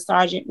away from the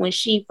sergeant when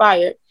she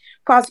fired,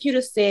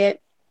 prosecutors said,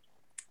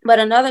 but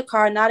another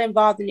car not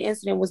involved in the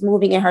incident was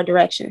moving in her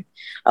direction.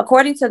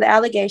 According to the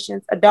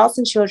allegations, adults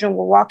and children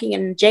were walking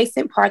in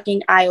adjacent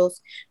parking aisles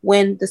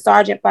when the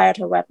sergeant fired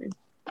her weapon.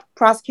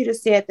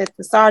 Prosecutors said that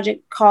the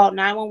sergeant called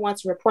 911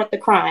 to report the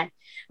crime,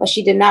 but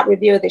she did not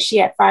reveal that she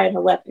had fired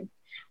her weapon.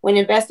 When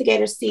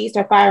investigators seized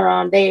her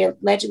firearm, they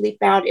allegedly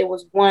found it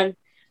was one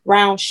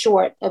round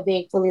short of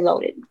being fully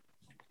loaded.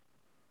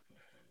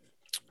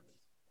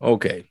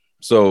 Okay,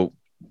 so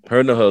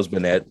her and her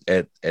husband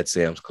at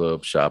Sam's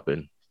Club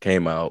shopping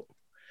came out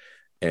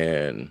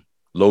and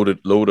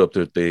load up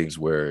their things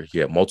where he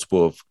had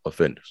multiple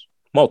offenders.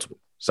 Multiple.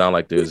 Sound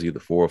like there's either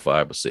 4 or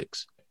 5 or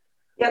 6.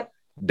 Yep.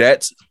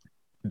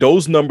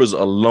 Those numbers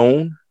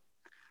alone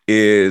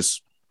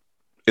is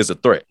a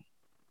threat.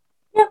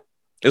 Yep.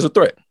 It's a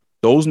threat.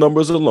 Those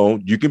numbers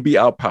alone, you can be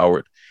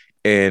outpowered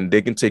and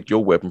they can take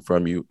your weapon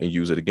from you and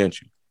use it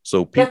against you.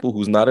 So people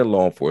who's not in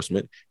law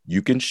enforcement,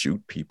 you can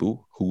shoot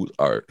people who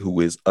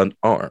is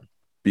unarmed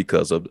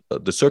because of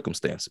the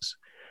circumstances.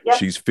 Yep.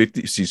 She's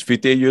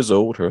 58 years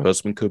old. Her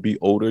husband could be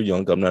older,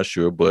 young, I'm not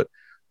sure, but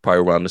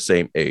probably around the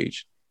same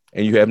age.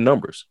 And you have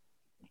numbers.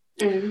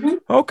 Mm-hmm.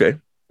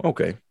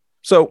 Okay.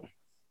 So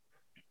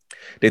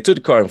they took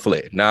the car and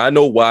fled. Now I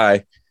know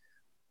why.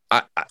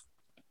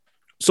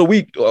 So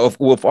we,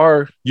 with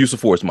our use of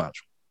force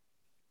module,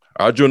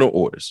 our general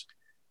orders,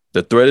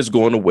 the threat is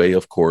going away,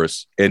 of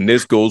course, and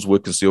this goes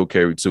with concealed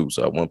carry too.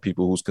 So I want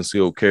people who's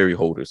concealed carry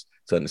holders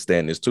to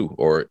understand this too,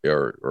 or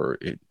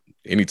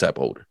any type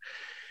of holder.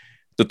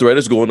 The threat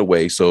is going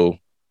away, so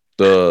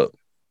the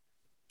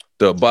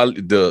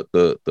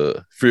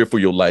fear for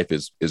your life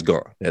is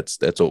gone.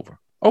 That's over.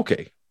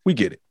 Okay, we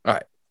get it. All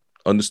right,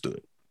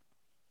 understood.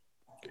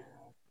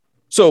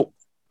 So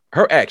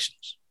her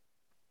actions.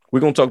 We're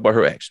gonna talk about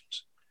her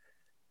actions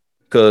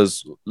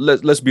because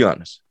let's be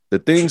honest. The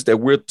things that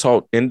we're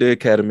taught in the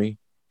academy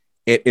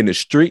and in the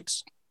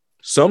streets,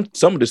 some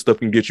of this stuff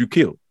can get you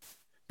killed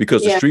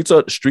because the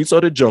streets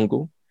are the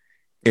jungle.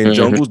 In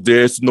jungles,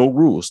 there's no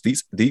rules.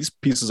 These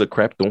pieces of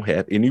crap don't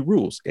have any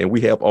rules, and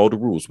we have all the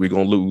rules. We're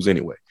gonna lose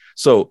anyway.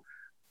 So,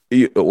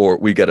 or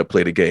we got to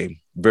play the game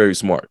very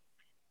smart.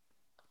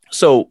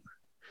 So,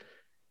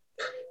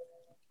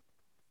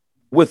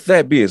 with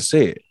that being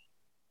said,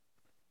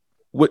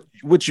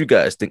 what you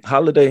guys think,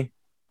 Holiday?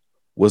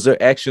 Was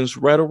their actions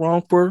right or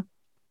wrong for,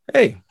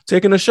 hey,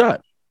 taking a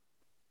shot?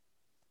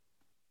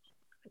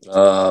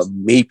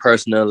 Me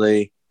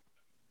personally,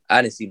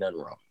 I didn't see nothing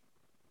wrong.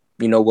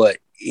 You know what?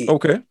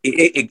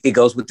 It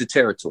goes with the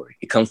territory.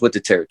 It comes with the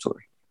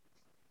territory.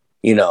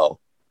 You know,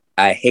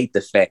 I hate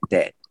the fact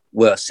that,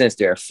 well, since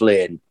they're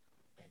fled,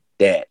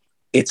 that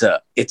it's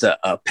a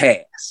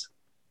pass.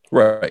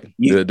 Right.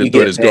 You The get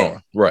threat a is pass.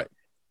 gone. Right.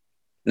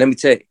 Let me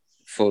tell you,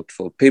 for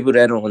people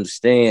that don't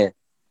understand,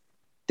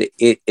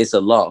 it's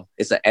a law.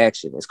 It's an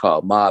action. It's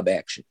called mob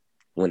action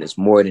when it's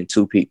more than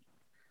two people.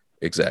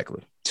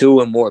 Exactly.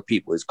 2 or more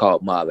people is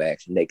called mob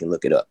action. They can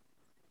look it up.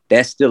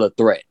 That's still a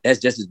threat. That's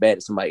just as bad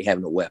as somebody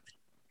having a weapon.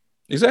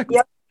 Exactly.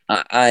 Yep.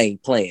 I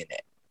ain't playing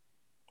that.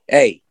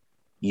 Hey,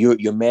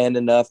 you're man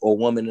enough or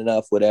woman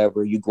enough,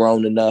 whatever. You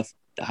grown enough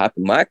to hop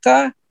in my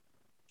car.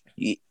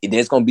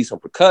 There's gonna be some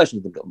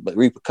repercussions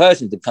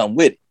to come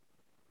with it.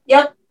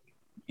 Yep.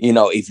 You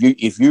know,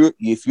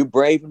 if you're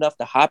brave enough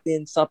to hop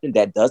in something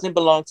that doesn't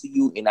belong to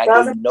you, and I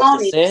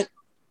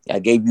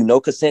gave you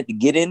no consent, to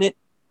get in it,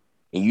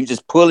 and you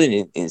just pull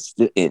it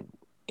in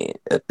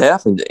a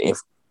theft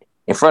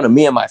in front of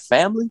me and my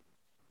family.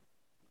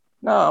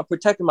 No, I'm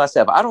protecting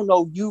myself. I don't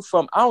know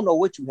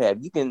what you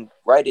have. You can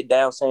write it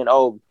down saying,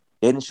 "Oh,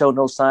 they didn't show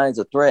no signs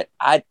of threat."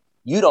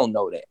 You don't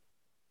know that.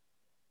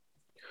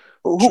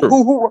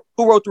 Who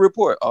wrote the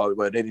report? Oh,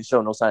 well, they didn't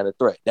show no sign of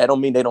threat. That don't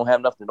mean they don't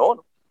have nothing on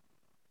them.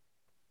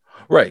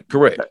 Right.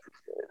 Correct.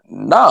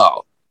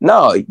 No.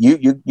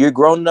 You're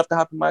grown enough to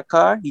hop in my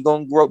car. You're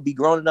gonna be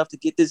grown enough to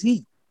get this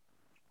heat.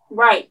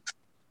 Right.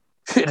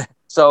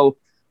 So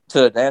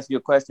to answer your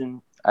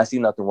question, I see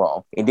nothing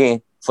wrong. And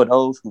then for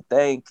those who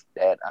think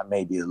that I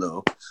may be a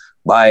little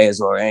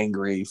biased or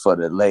angry for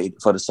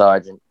the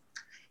sergeant,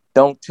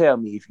 don't tell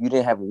me if you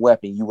didn't have a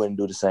weapon, you wouldn't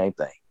do the same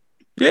thing.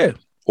 Yeah.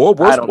 Or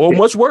worse, or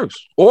much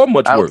worse. Or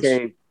much I don't worse.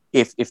 care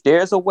if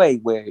there's a way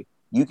where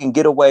you can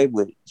get away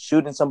with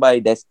shooting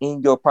somebody that's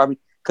in your property.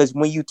 Because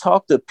when you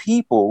talk to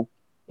people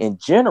in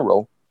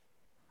general,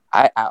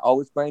 I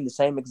always bring the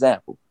same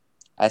example.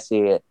 I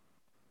said,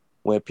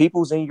 when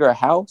people's in your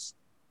house,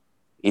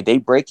 if they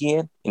break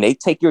in and they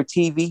take your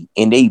TV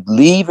and they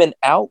leaving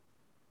out,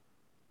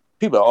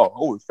 people are,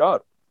 oh, shot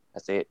him. I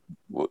said,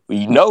 well,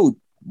 you know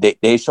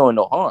they're showing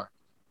no harm.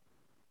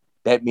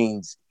 That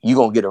means you're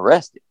gonna get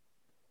arrested.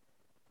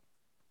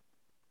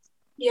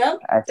 Yep.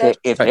 I said,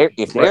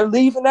 if they're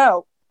leaving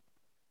out,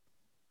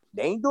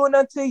 they ain't doing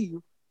nothing to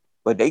you,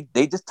 but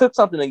they just took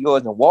something of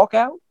yours and walk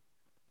out.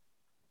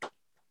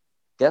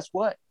 Guess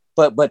what?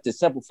 But the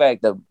simple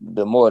fact, the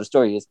moral of the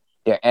story is,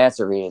 their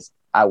answer is,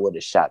 I would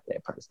have shot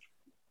that person.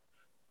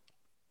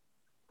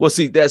 Well,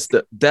 see, that's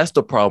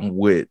the problem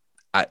with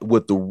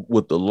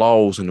the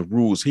laws and the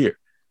rules here.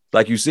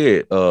 Like you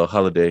said,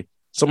 Holiday,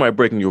 somebody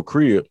breaking your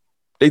crib,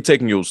 they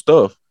taking your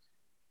stuff,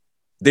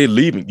 they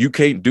leaving. You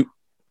can't do.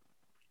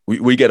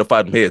 We got to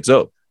fight them heads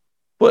up.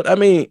 But I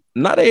mean,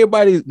 not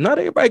everybody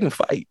can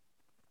fight.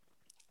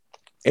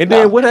 And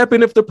then what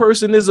happened if the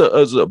person is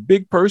a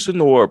big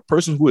person or a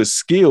person who is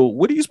skilled?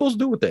 What are you supposed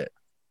to do with that?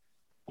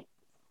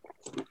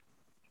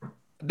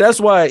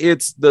 That's why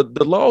it's the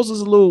laws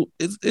is a little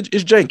it's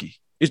janky.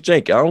 It's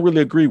janky. I don't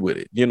really agree with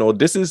it. You know,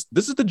 this is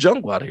the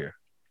jungle out here.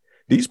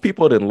 These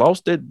people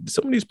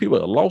some of these people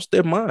have lost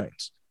their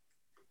minds.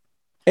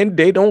 And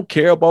they don't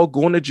care about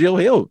going to jail.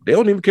 Hell, they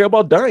don't even care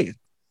about dying.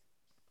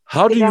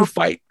 How do you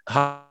fight?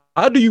 How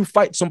do you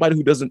fight somebody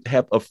who doesn't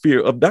have a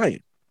fear of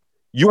dying?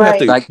 You have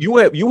to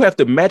you have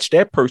to match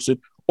that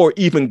person or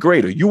even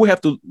greater. You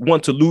have to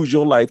want to lose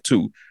your life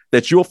too.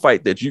 That you'll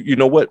fight that you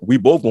know what, we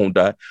both gonna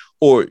die,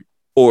 or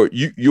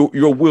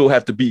your will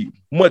have to be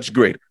much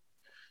greater.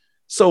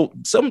 So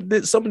some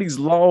of these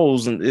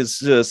laws, and it's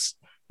just,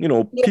 you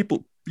know,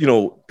 people, you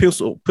know,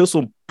 pistol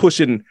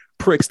pushing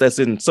pricks that's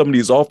in some of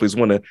these offices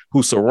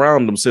who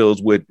surround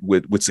themselves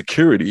with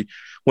security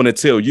want to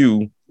tell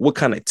you what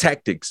kind of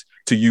tactics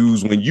to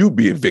use when you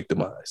being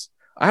victimized.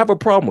 I have a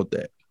problem with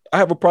that. I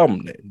have a problem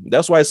with that.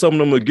 That's why some of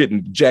them are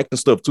getting jacked and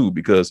stuff too,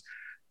 because,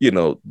 you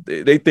know,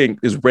 they think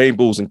it's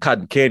rainbows and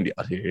cotton candy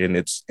out here, and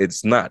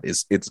it's not.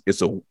 It's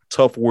a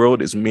tough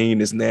world. It's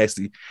mean, it's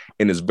nasty,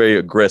 and it's very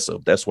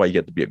aggressive. That's why you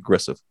have to be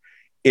aggressive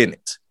in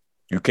it.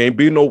 You can't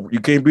be no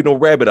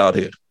rabbit out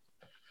here.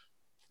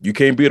 You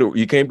can't be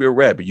a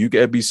rabbit. You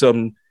gotta be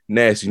something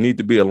nasty. You need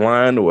to be a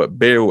lion or a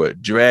bear or a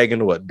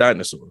dragon or a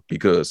dinosaur,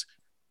 because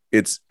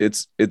it's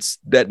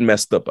that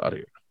messed up out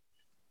here.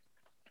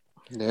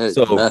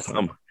 So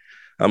I'm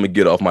gonna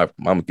get off my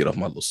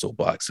little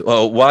soapbox.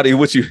 Watty,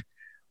 what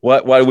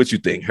you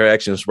think? Her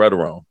actions right or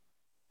wrong?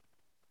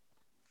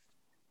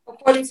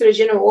 According to the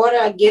general order,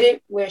 I get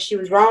it where she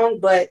was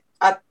wrong, but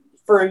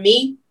for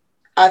me,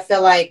 I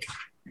feel like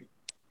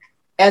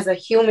as a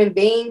human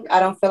being, I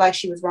don't feel like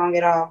she was wrong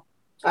at all.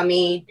 I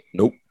mean,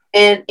 nope.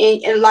 And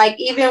like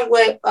even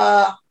what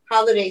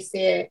Holiday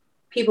said,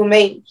 people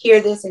may hear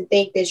this and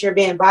think that you're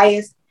being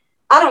biased.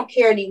 I don't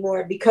care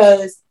anymore,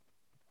 because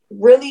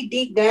really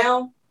deep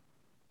down,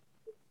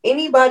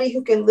 anybody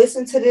who can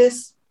listen to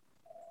this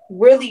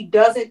really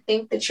doesn't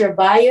think that you're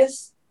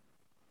biased.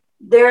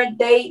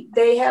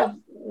 they have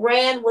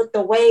ran with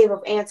the wave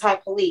of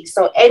anti-police.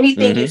 So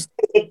anything you say,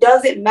 it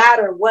doesn't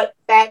matter what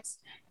facts,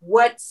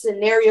 what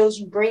scenarios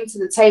you bring to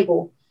the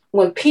table.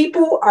 When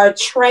people are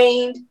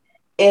trained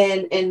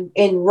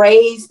and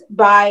raised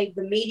by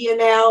the media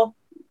now,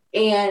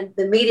 and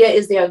the media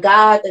is their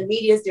God, the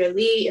media is their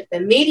lead. If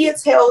the media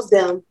tells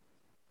them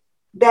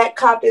that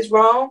cop is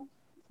wrong,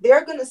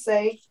 they're gonna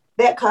say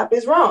that cop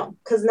is wrong.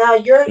 Because now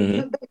you've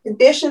been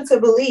conditioned to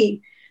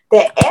believe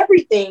that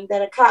everything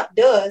that a cop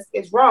does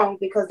is wrong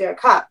because they're a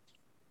cop.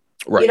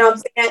 Right. You know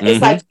what I'm saying?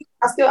 It's like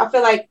I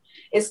feel like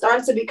it's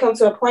starting to become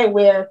to a point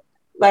where,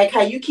 like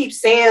how you keep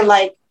saying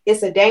like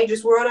it's a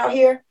dangerous world out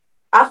here.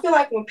 I feel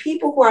like when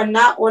people who are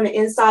not on the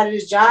inside of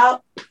this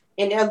job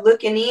and they're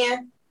looking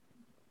in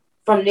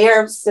from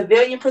their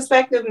civilian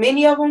perspective,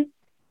 many of them,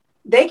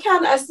 they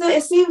kind of,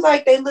 it seems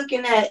like they're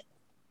looking at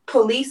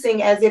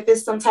policing as if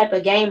it's some type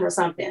of game or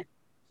something.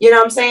 You know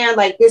what I'm saying?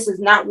 Like this is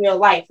not real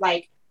life.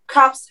 Like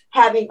cops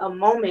having a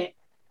moment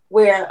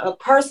where a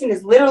person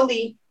is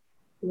literally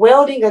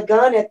welding a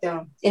gun at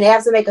them and they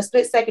have to make a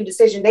split-second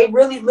decision. They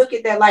really look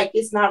at that like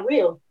it's not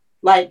real.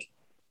 Like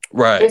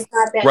it's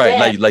not that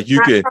bad. Like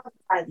you can,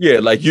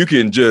 like you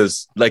can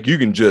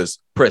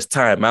just press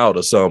time out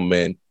or something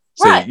and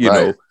say, you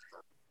know,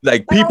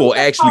 like people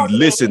actually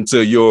listen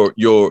to your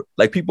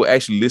like people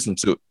actually listen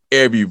to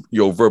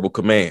your verbal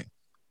command.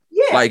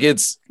 Yeah. Like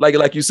it's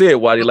like you said,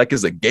 Watty, like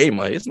it's a game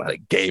out here. It's not a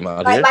game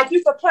out here. Like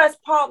you could press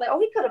pause. Like, oh,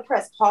 he could have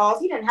pressed pause.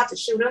 He didn't have to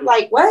shoot him.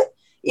 Like what?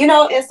 You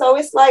know, and so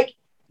it's like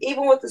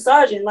even with the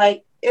sergeant,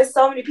 like it's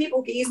so many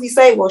people can easily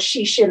say, well,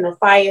 she shouldn't have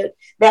fired.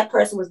 That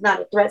person was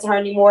not a threat to her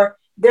anymore.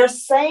 They're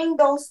saying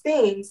those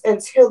things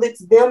until it's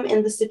them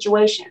in the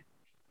situation.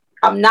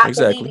 I'm not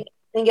believing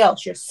anything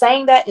else. You're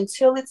saying that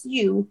until it's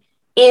you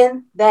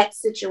in that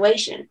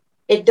situation.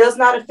 It does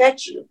not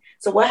affect you.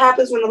 So what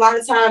happens when a lot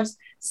of times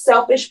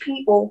selfish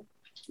people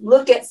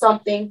look at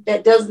something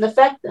that doesn't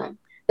affect them?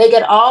 They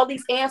get all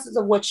these answers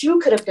of what you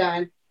could have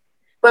done,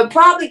 but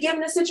probably given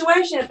the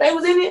situation, if they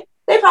was in it,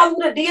 they probably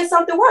would have did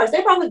something worse.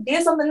 They probably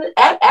did something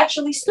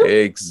actually stupid.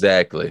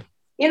 Exactly.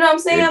 You know what I'm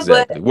saying?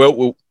 Exactly.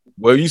 But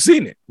well, you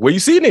seen it. Well, you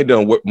seen it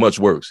done much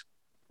worse.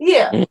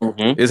 Yeah.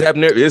 It's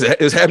happening.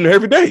 It's happening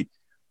every day.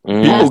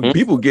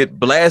 People get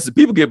blasted.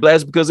 People get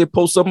blasted because they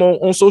post something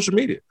on social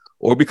media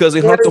or because they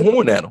honk the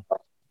horn at them.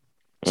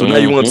 So now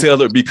you want to tell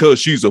her because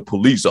she's a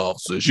police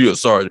officer, she a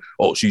sergeant.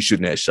 Oh, she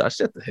shouldn't have shot.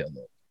 Shut the hell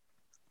up.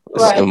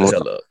 Shut the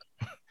hell up.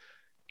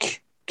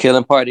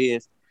 Killing part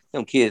is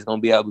them kids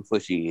gonna be out before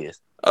she is.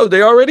 Oh,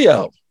 they already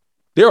out.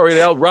 They're already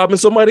out robbing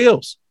somebody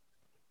else.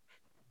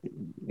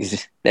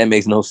 That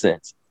makes no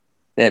sense.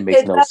 That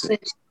makes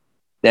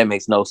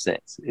no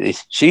sense.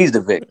 She's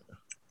the victim.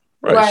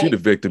 Right. She the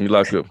victim. You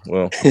lock up.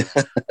 Well,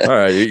 all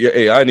right.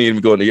 Hey, I didn't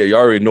even go into. You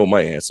already know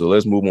my answer.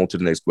 Let's move on to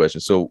the next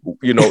question. So,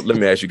 let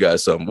me ask you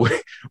guys something.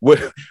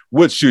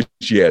 What should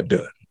she have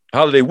done?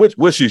 Holiday,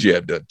 what should she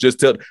have done? Just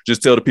tell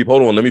the people,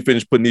 hold on, let me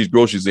finish putting these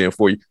groceries in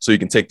for you so you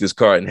can take this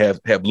car and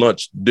have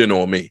lunch, dinner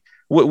on me.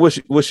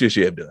 What should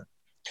she have done?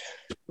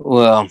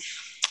 Well,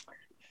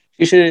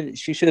 she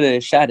should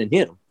have shot and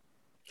hit him.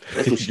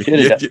 That's what she should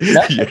have done.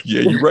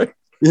 Yeah, you're right.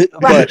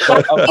 But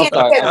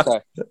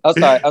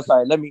I'm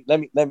sorry. Let me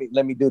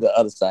do the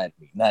other side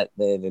of me. Not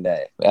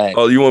that.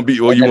 Oh, you want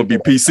to be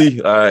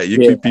PC? All right, you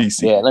keep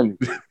PC. Yeah,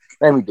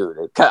 let me do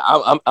it.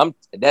 I'm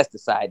that's the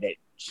side that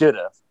should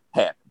have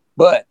happened.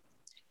 But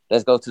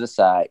let's go to the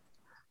side.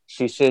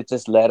 She should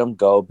just let him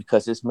go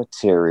because it's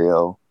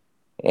material,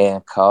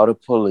 and call the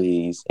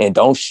police and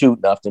don't shoot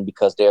nothing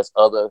because there's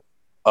other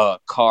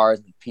cars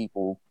and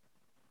people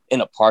in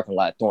a parking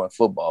lot throwing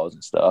footballs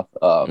and stuff.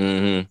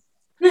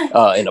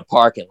 In a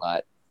parking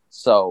lot.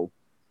 So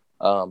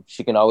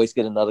she can always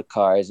get another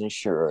car as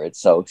insured.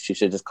 So she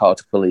should just call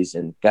the police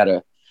and got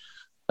a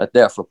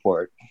theft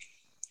report.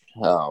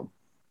 That's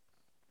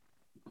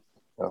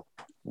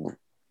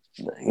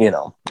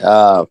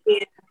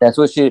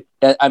what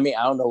I mean,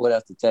 I don't know what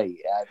else to tell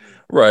you.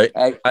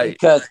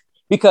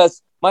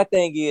 Because my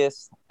thing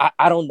is,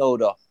 I don't know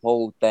the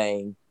whole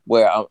thing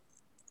where I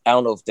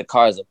don't know if the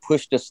car is a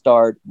push to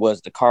start,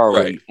 was the car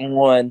already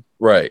on?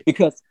 Right.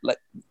 Because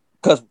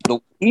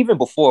even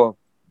before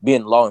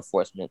being law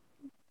enforcement,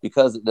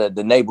 because of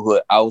the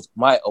neighborhood,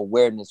 my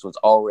awareness was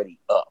already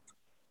up.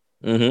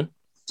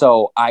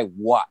 So I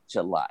watch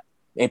a lot.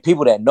 And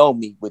people that know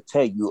me would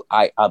tell you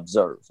I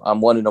observe.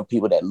 I'm one of them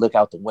people that look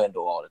out the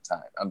window all the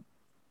time.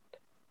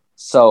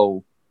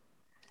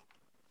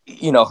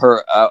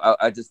 Her.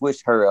 I just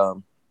wish her.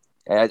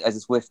 I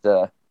just wish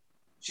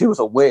she was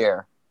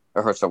aware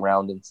of her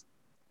surroundings.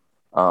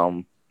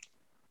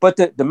 But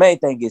the main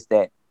thing is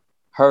that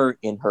her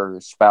and her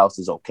spouse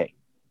is okay.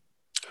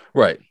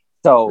 Right.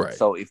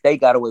 So if they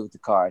got away with the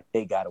car,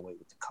 they got away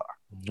with the car.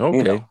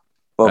 Okay.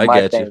 But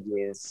my thing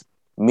is,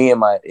 me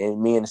and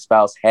the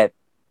spouse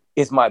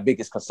is my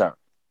biggest concern.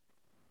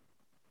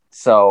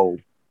 So,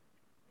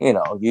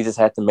 you just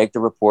have to make the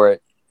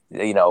report,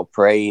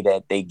 pray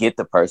that they get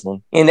the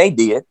person. And they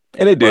did.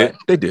 They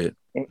did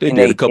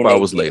a couple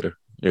hours later.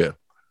 Yeah.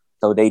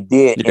 So they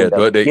did Yeah, end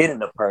up getting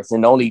the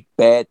person. The only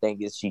bad thing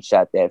is she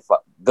shot that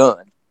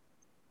gun,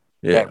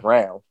 that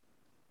round.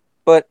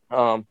 But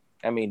I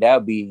mean, that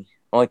would be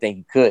only thing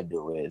you could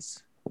do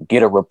is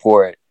get a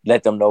report,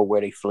 let them know where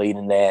they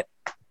fleeing at,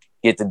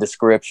 get the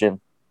description,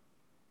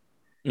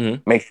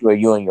 make sure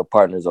you and your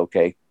partner's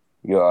okay,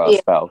 your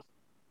spouse.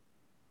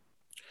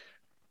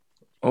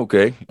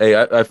 Okay.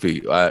 Hey, I feel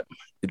you. I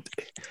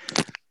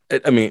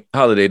mean,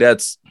 Holiday,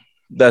 that's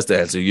the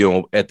answer. You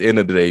know, at the end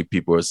of the day,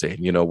 people are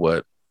saying, you know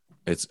what?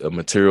 It's a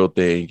material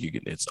thing. You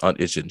can,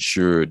 it's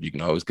insured. You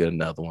can always get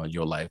another one.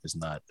 Your life is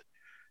not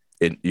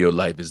your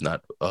life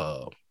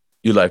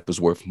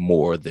is worth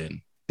more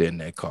than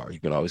that car. You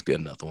can always get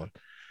another one.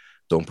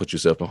 Don't put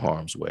yourself in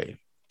harm's way.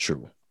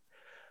 True.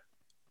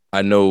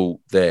 I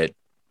know that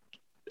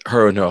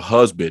her and her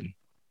husband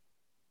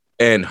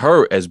and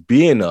her as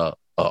being a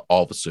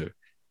officer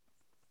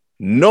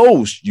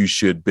knows you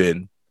should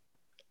being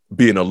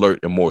alert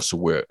and more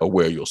aware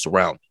of your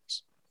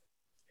surroundings.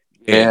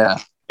 Yeah.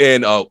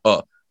 And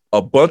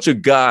a bunch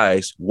of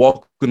guys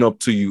walking up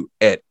to you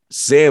at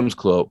Sam's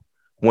Club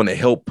want to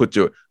help put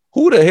your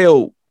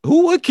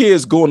who are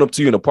kids going up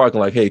to you in the parking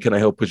like, hey, can I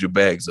help put your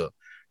bags up?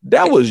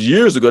 That was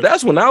years ago.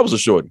 That's when I was a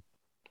shorty.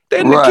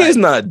 Then the kids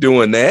not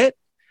doing that.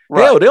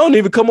 Right. Hell, they don't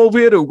even come over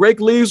here to rake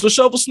leaves or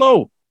shovel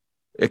snow.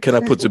 Can I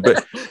put your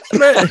bag?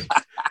 Man,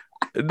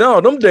 no,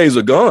 them days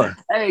are gone.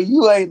 Hey,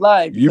 you ain't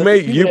lying. You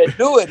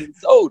do it.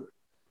 It's older.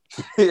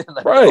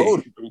 Like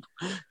right.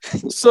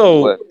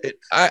 So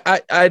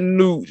I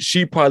knew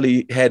she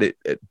probably had it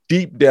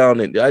deep down,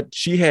 and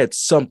she had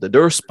something.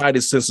 Her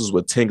spidey senses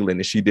were tingling,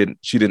 and she didn't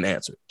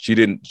answer. She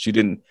didn't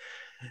answer it.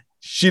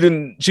 She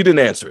didn't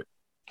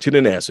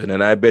answer it.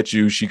 And I bet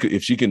you she could,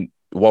 if she can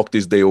walk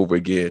this day over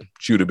again,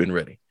 she would have been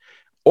ready.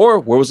 Or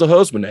where was her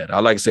husband at?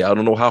 I like to say I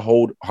don't know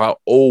how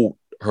old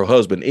her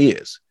husband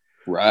is.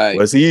 Right.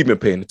 Was he even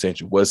paying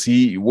attention? What was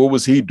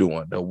he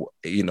doing?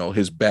 You know,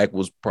 his back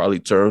was probably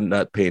turned,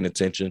 not paying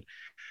attention.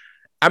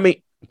 I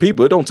mean,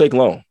 people, it don't take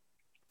long.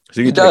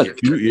 So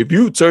if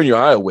you turn your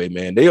eye away,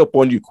 man, they up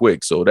on you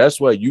quick. So that's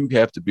why you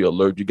have to be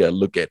alert. You got to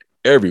look at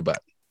everybody.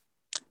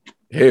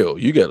 Hell,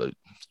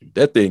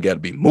 that thing got to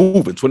be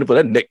moving 24.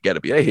 That neck got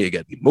to be, that head got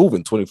to be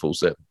moving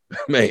 24/7,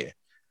 man.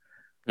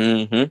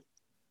 Mm-hmm.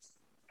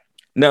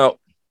 Now,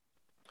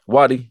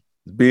 Watty,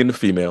 being the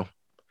female,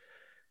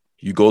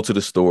 you go to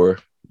the store,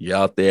 you're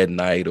out there at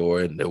night,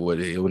 or it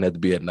wouldn't have to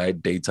be at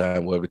night,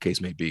 daytime, whatever the case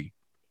may be.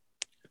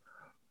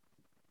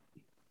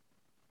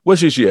 What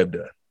should she have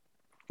done?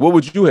 What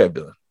would you have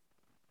done?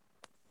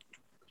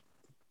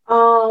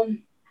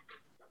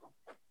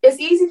 It's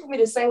easy for me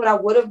to say what I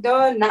would have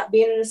done, not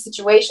being in a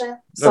situation.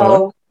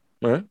 So,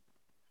 well,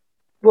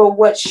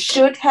 what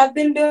should have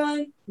been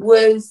done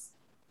was,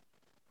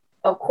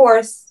 of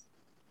course,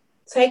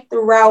 take the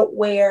route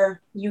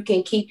where you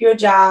can keep your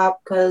job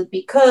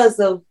because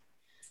of,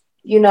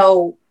 you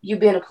know, you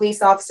being a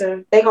police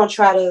officer, they're going to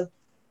try to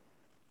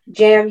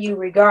jam you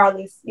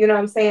regardless. You know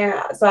what I'm saying?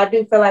 So I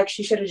do feel like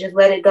she should have just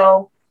let it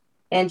go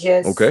and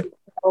just,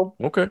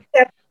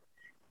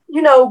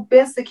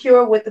 been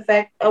secure with the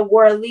fact of,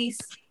 or at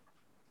least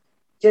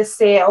just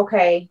said,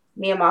 okay,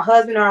 me and my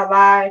husband are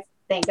alive.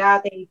 Thank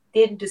God they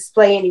didn't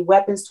display any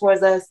weapons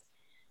towards us,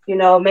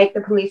 make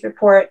the police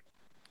report,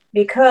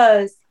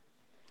 because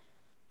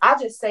I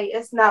just say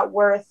it's not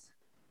worth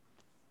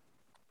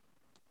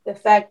the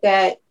fact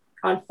that,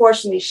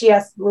 unfortunately, she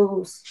has to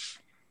lose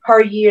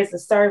her years of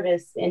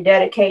service and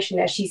dedication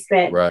that she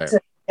spent to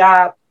the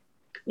job,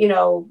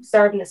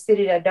 serving a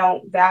city that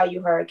don't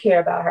value her or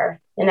care about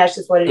her. And that's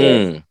just what it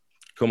is.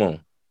 Come on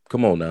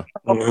now.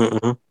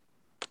 Mm-hmm.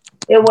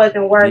 It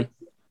wasn't worth,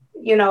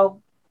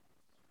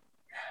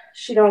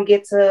 she don't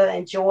get to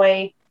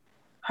enjoy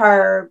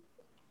her,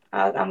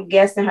 I'm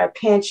guessing her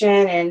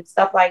pension and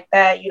stuff like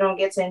that. You don't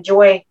get to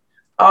enjoy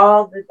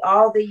all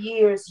the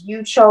years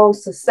you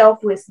chose to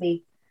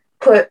selflessly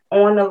put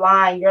on the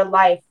line your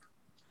life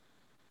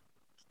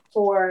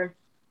for,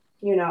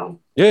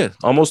 Yeah,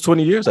 almost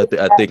 20 years. I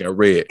think I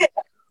read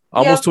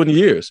almost 20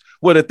 years.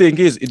 Well, the thing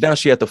is, now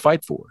she had to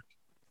fight for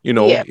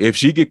it. If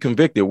she get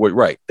convicted,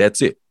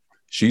 that's it.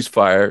 She's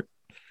fired.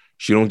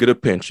 She don't get a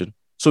pension.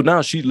 So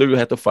now she literally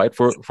had to fight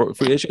for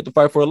she had to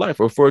fight for her life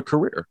or for a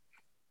career.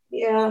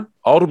 Yeah.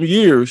 All them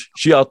years,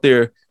 she out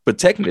there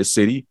protecting the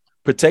city,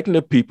 protecting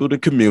the people, the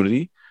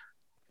community.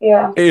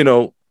 Yeah.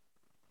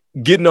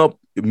 Getting up,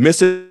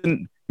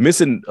 missing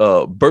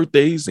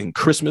birthdays and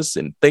Christmas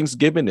and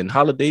Thanksgiving and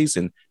holidays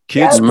and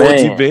kids'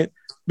 sports event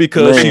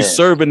because she's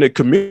serving the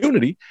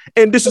community.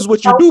 And this is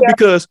what you do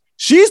because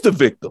she's the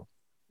victim.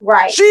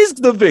 Right. She's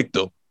the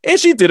victim. And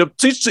she's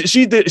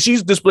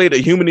displayed a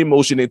human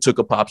emotion and took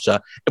a pop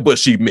shot, but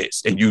she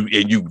missed. And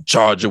you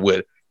charge her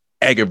with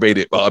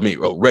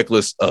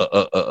reckless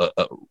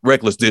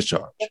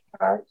discharge.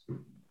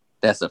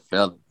 That's a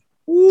felony.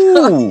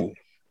 Ooh.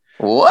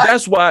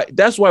 What?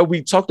 That's why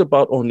we talked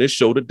about on this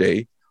show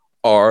today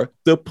are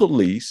the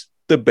police,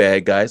 the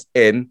bad guys,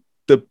 and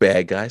the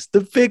bad guys, the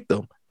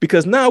victim.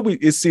 Because now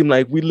it seems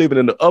like we live in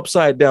an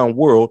upside down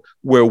world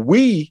where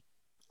we,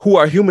 who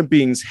are human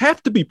beings,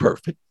 have to be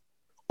perfect.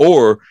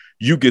 or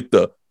you get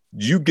the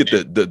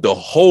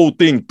whole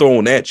thing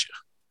thrown at you.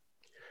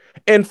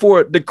 And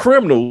for the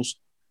criminals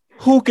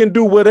who can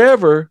do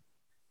whatever,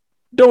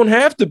 don't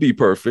have to be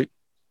perfect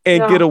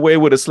and get away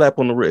with a slap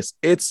on the wrist.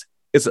 It's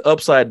an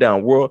upside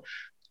down world.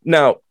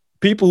 Now,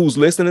 people who's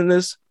listening to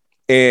this,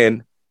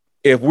 and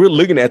if we're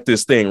looking at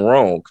this thing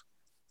wrong,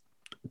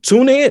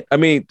 tune in. I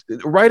mean,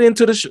 right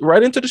into the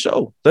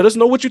show. Let us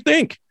know what you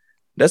think.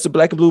 That's the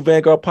Black and Blue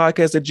Vanguard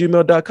podcast at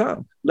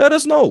gmail.com. Let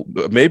us know.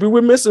 Maybe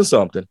we're missing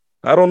something.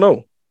 I don't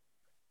know.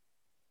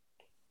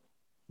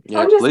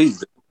 Yeah,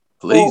 please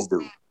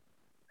do.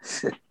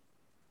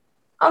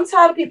 I'm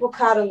tired of people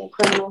coddling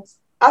criminals.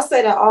 I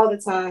say that all the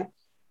time.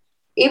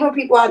 Even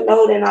people I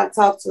know and I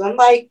talk to, I'm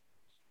like,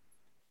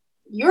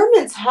 your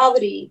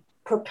mentality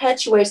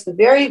perpetuates the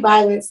very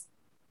violence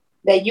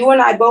that you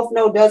and I both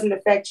know doesn't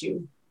affect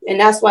you. And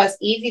that's why it's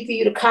easy for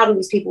you to coddle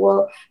these people.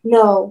 Well,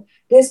 no,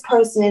 this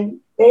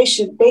person, they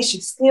should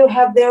still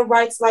have their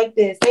rights like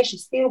this. They should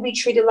still be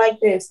treated like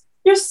this.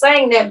 You're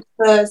saying that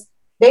because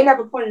they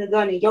never pointed a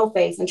gun in your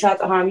face and tried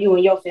to harm you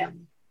and your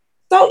family.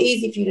 So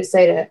easy for you to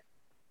say that.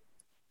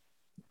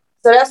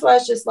 So that's why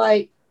it's just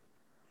like,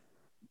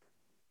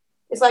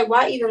 it's like,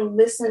 why even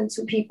listen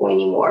to people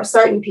anymore?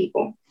 Certain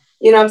people,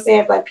 you know what I'm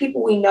saying? Like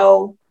people we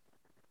know,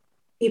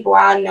 people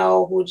I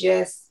know who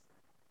just,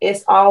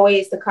 it's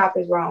always the cop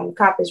is wrong. The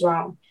cop is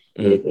wrong.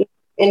 Mm-hmm.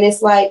 And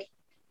it's like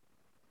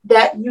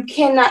that you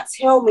cannot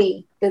tell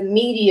me the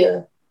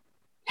media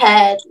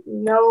had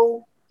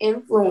no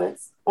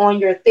influence on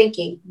your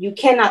thinking. You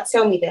cannot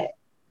tell me that.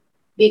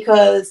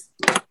 Because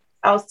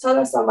I was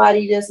telling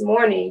somebody this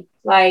morning,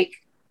 like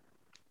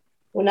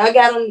when I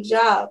got on the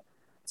job,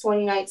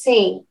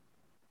 2019,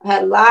 I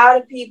had a lot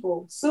of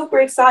people super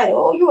excited.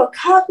 Oh, you a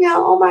cop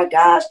now? Oh my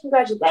gosh,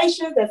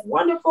 congratulations. That's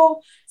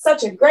wonderful.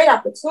 Such a great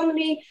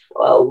opportunity.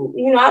 Oh,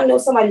 you know, I know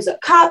somebody's a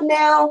cop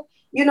now.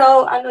 You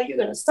know, I know you're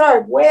going to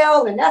serve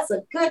well, and that's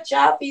a good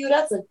job for you.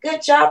 That's a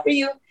good job for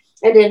you.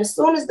 And then as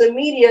soon as the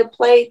media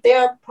played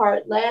their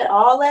part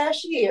all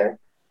last year,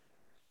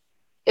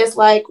 it's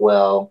like,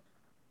 well,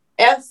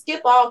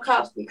 skip all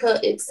cops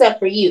except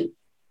for you.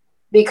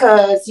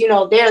 Because, you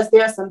know,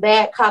 there's some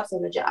bad cops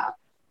on the job.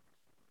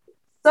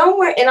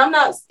 Somewhere, and I'm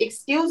not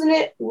excusing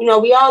it, you know,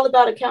 we all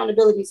about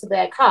accountability to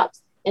bad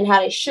cops and how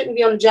they shouldn't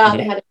be on the job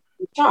and how they should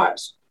be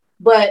charged.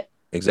 But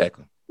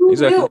exactly. I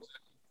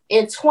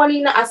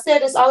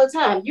said this all the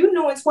time. You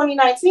knew in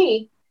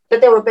 2019 that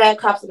there were bad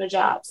cops on the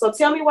job. So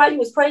tell me why you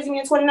was praising me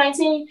in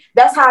 2019.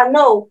 That's how I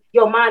know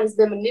your mind has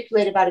been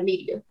manipulated by the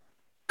media.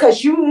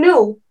 Because you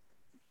knew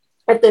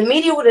if the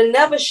media would have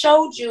never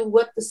showed you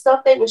what the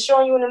stuff they were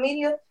showing you in the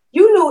media,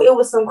 you knew it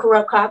was some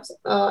corrupt cops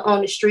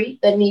on the street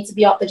that need to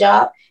be off the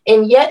job.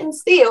 And yet and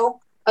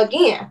still,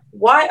 again,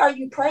 why are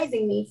you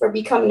praising me for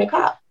becoming a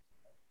cop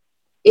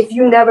if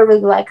you never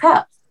really like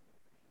cops?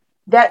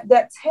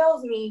 That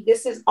tells me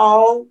this is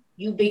all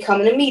you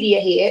becoming a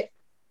media head.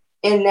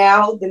 And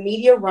now the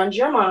media runs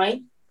your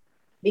mind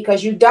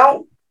because you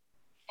don't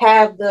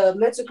have the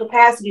mental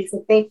capacity to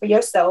think for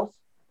yourself.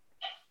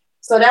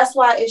 So that's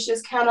why it's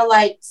just kind of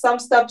like some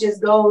stuff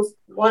just goes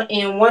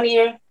in one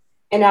ear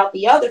and out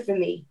the other for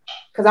me.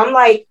 Because I'm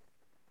like,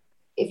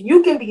 if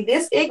you can be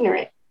this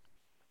ignorant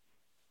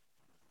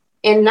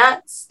and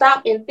not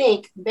stop and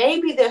think,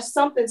 maybe there's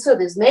something to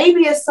this.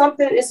 Maybe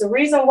it's a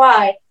reason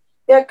why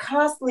they're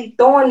constantly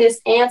throwing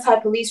this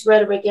anti-police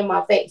rhetoric in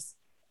my face.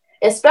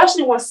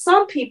 Especially when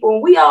some people,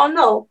 and we all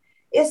know,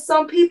 it's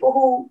some people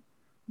who,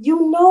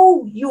 you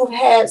know, you've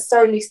had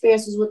certain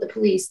experiences with the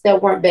police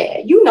that weren't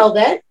bad. You know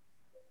that.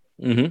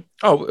 Mm-hmm.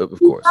 Oh, of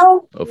course. You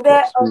know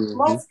that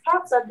most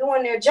cops are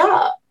doing their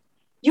job.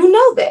 You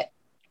know that.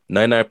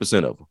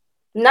 99% of them.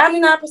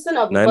 99%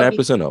 of them. 99%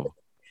 of them.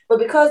 But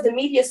because the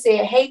media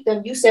said hate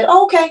them, you said,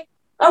 oh,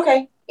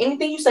 okay,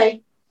 anything you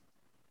say.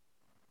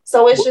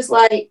 So it's just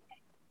like,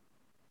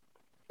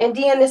 and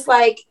then it's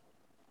like,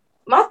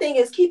 my thing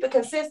is keep it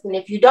consistent.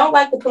 If you don't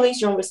like the police,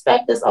 you don't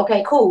respect us,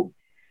 okay, cool.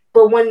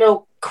 But when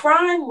the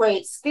crime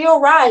rate's still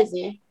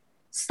rising,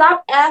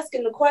 stop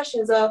asking the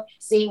questions of,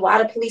 see,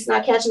 why the police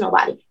not catching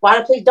nobody? Why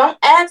the police? Don't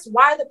ask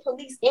why the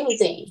police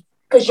anything.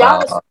 Because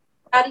y'all are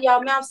out of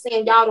y'all mouth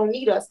saying y'all don't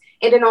need us.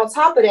 And then on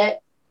top of that,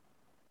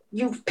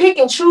 you pick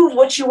and choose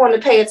what you want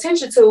to pay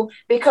attention to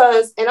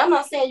because, and I'm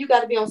not saying you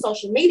got to be on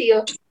social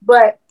media,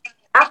 but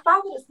I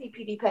follow the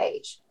CPD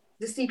page,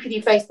 the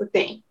CPD Facebook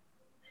thing.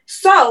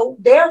 So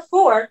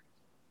therefore,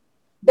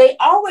 they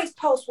always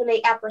post when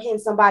they apprehend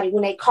somebody,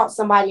 when they caught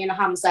somebody in a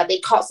homicide, they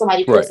caught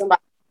somebody, killed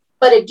somebody.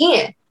 But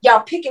again,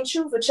 y'all pick and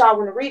choose what y'all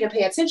want to read and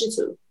pay attention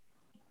to.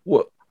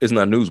 Well, it's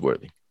not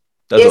newsworthy.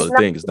 That's the other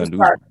thing. It's not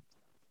newsworthy.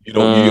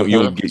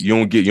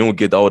 You don't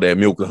get all that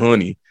milk and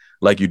honey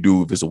like you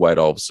do if it's a white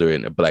officer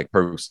and a black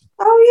person.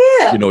 Oh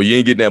yeah. You know, you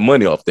ain't getting that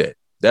money off that.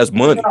 That's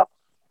money. No.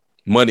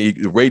 Money,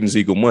 ratings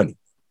equal money.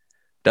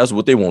 That's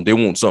what they want. They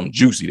want something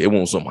juicy. They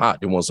want something hot.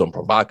 They want something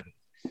provocative.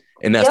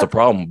 And that's the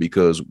problem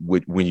because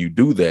when you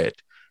do that,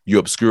 you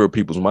obscure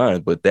people's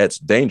minds. But that's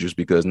dangerous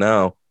because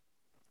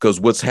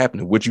what's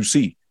happening, what you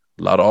see,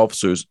 a lot of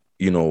officers,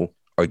 you know,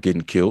 are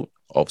getting killed.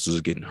 Officers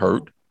are getting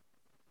hurt.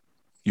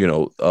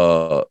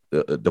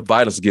 the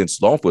violence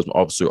against law enforcement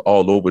officers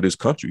all over this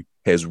country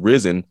has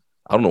risen.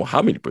 I don't know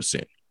how many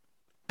percent,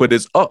 but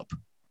it's up.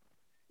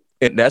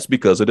 And that's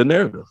because of the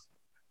narrative.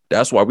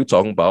 That's why we're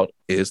talking about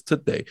is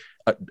today.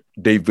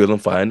 They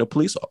vilifying the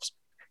police officer.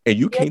 And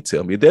you can't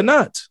tell me they're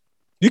not.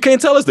 You can't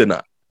tell us they're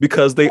not,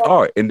 because they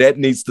are. And that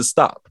needs to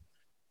stop.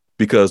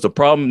 Because the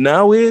problem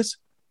now is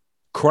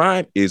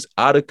crime is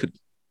out of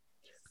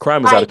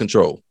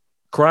control.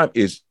 Crime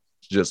is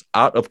just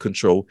out of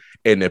control.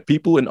 And the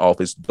people in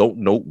office don't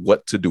know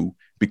what to do,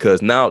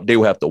 because now they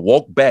will have to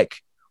walk back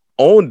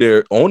on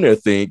their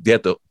thing. They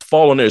have to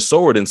fall on their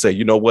sword and say,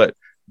 you know what?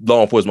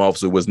 Law enforcement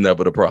officer was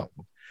never the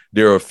problem.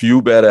 There are a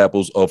few bad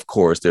apples, of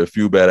course. There are a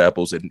few bad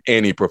apples in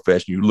any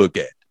profession you look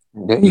at,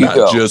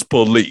 not just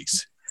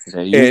police.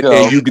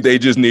 They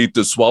just need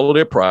to swallow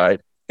their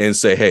pride and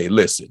say, hey,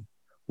 listen,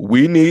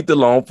 we need the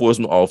law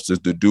enforcement officers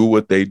to do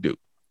what they do.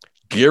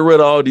 Get rid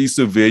of all these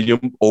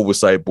civilian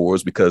oversight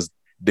boards, because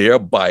they're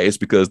biased,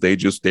 because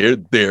they're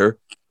there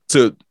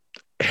to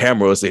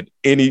hammer us in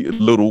any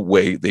little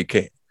way they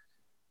can.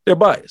 They're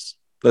biased.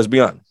 Let's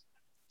be honest.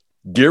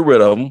 Get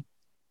rid of them.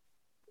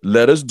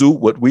 Let us do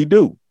what we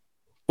do.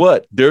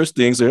 But there's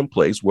things in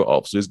place where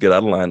officers get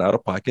out of line, out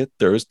of pocket.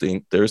 There's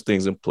things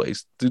in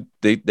place that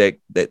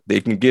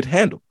they can get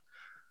handled.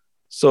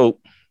 So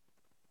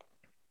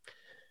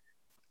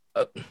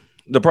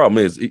the problem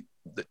is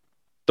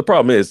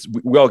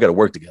we all got to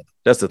work together.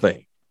 That's the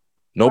thing.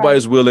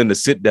 Nobody's willing to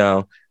sit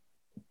down.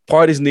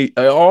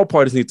 All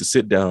parties need to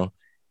sit down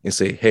and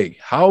say, hey,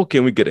 how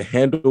can we get a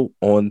handle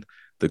on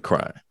the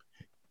crime?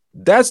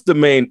 That's the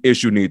main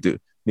issue need to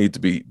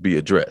be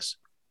addressed.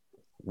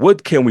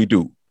 What can we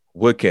do?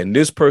 What can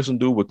this person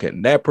do? What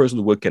can that person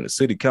do? What can the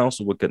city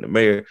council? What can the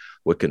mayor?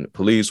 What can the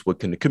police? What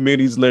can the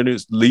communities,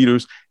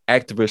 leaders,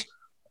 activists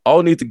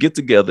all need to get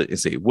together and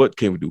say, what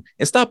can we do?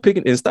 And stop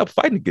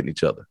fighting against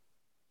each other.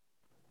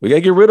 We got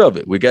to get rid of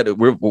it.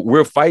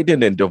 We're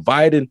fighting and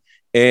dividing,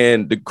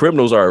 and the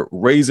criminals are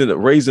raising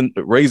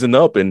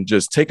up and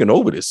just taking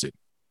over this city.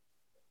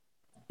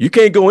 You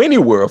can't go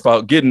anywhere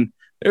without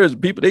there's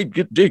people,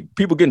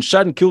 people getting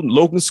shot and killed in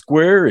Logan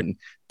Square and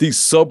these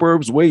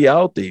suburbs way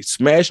out. They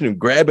smashing and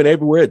grabbing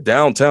everywhere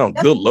downtown.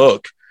 Good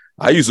luck.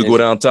 I used to go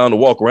downtown to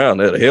walk around.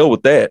 The hell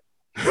with that.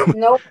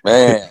 Nope.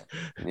 Man,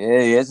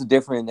 it's a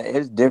different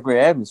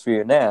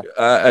atmosphere now.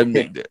 I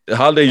mean,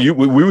 Holiday,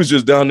 we was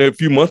just down there a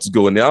few months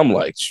ago, and now I'm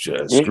like,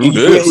 screw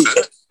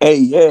this.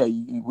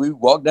 We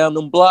walked down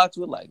them blocks.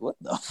 We're like, what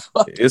the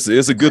fuck? It's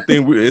a good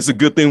thing. It's a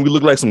good thing we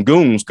look like some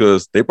goons,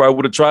 because they probably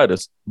would have tried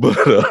us. But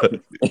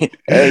we'll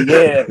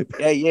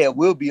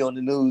be on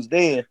the news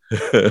then.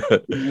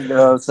 You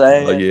know what I'm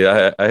saying? Oh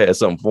yeah, I had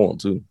something for them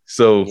too.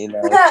 So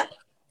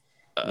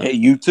hey,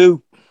 you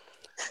too.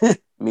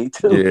 Me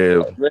too.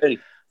 Yeah, ready.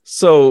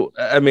 So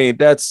I mean,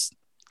 that's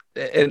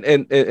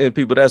and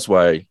people. That's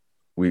why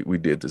we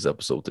did this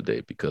episode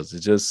today, because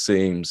it just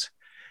seems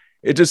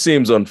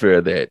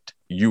unfair that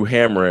you're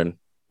hammering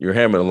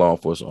law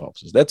enforcement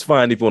officers. That's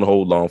fine if you want to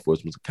hold law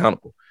enforcement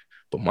accountable,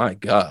 but my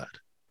God,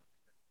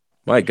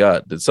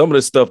 some of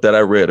the stuff that I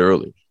read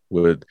earlier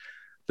with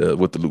the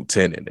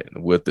lieutenant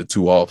and with the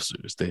two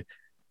officers,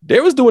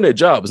 they was doing their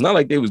job. It's not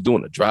like they was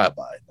doing a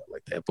drive-by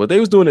like that, but they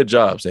was doing their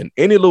jobs, and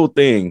any little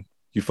thing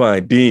you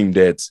find deemed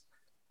that's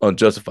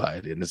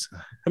unjustified. And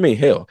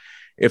hell,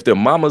 if their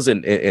mamas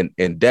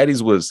and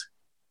daddies was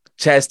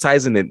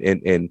chastising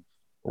and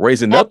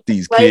raising up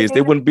these kids,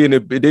 they wouldn't be in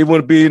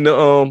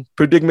the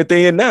predicament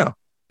they in now.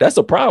 That's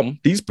a problem.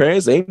 These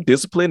parents ain't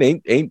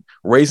disciplined, ain't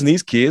raising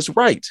these kids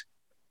right.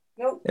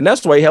 Nope. And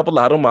that's why you have a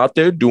lot of them out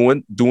there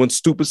doing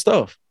stupid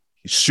stuff,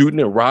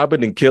 shooting and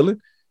robbing and killing.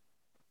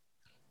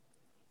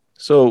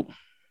 So,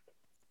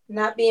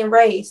 not being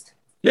raised.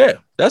 Yeah,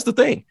 that's the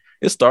thing.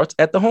 It starts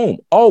at the home.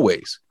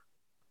 Always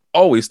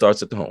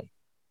starts at the home.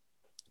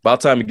 By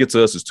the time it gets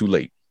to us, it's too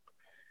late.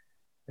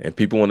 And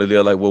people want to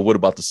live like, well, what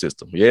about the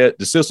system? Yeah,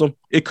 the system,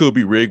 it could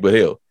be rigged, but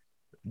hell,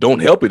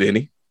 don't help it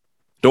any.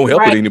 Don't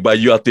help it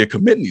anybody. You out there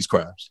committing these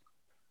crimes.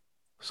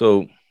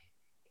 So,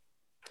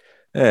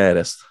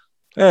 that's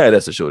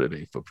a show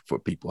today for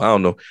people. I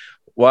don't know.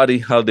 Watty,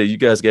 Holiday, you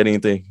guys got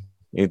anything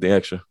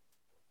extra?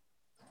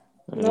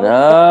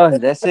 No,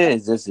 that's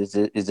it.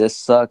 It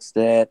just sucks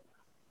that,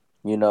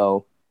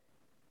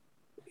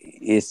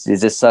 it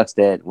just sucks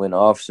that when an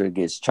officer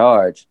gets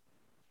charged,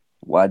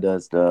 why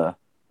does the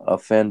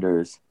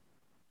offenders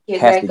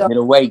have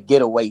to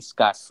get away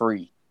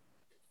scot-free?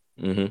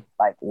 Mm-hmm.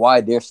 Like,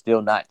 why they're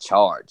still not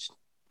charged?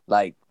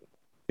 Like,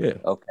 yeah,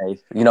 okay,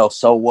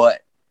 so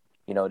what?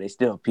 They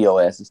still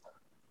POSs.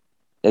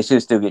 They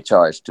should still get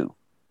charged too.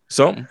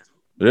 Something.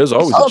 There's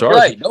always a charge.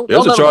 Right.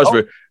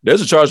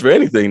 There's a charge for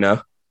anything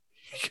now.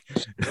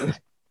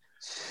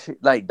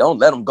 Like, don't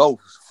let them go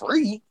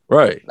free.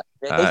 Right.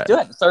 Like, they still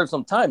have to serve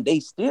some time. They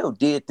still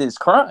did this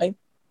crime.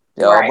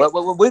 Right.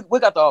 We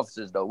got the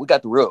officers though. We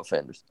got the real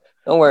offenders.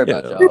 Don't worry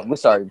about y'all. We're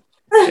sorry.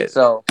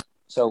 So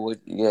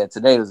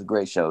today was a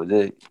great show.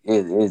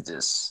 It's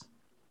just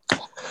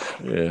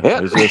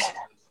it's just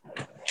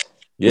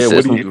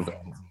what do you?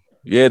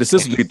 Yeah, the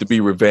system needs to be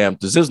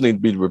revamped. The system needs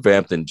to be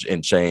revamped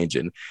and changed,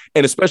 and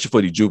especially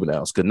for the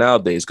juveniles, because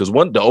nowadays, because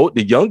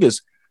the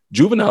youngest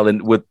juvenile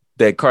with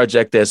that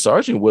carjacked that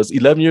sergeant was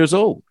 11 years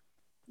old.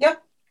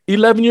 Yep.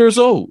 11 years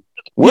old.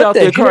 What out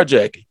there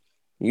carjacking.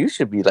 You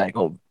should be like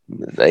on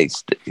like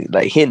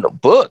hitting the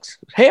books.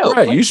 Hell,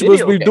 right. You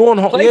supposed to be doing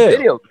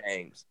video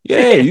games.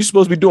 Yeah, you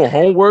supposed to be doing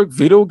homework,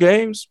 video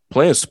games,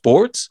 playing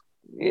sports.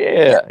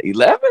 Yeah,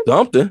 11.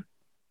 Something.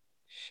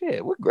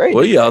 Shit, what grade?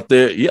 Well, you out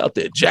there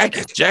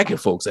jacking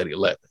folks at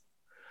 11.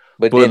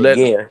 But then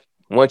again,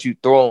 once you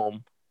throw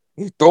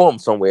them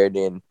somewhere,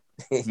 then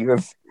you're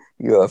an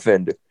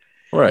offender.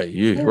 Right,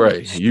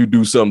 you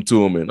do something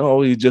to him,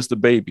 and he's just a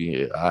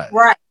baby. Yeah,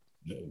 right.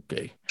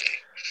 Okay.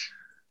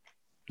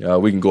 Yeah,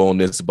 we can go on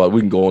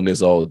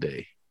this all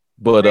day.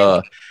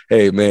 But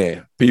hey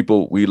man,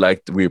 people, we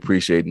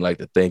appreciate and like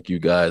to thank you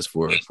guys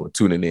for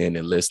tuning in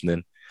and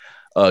listening.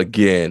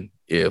 Again,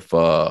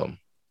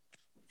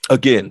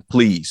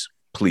 please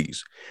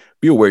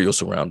be aware of your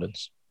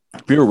surroundings.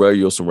 Be aware of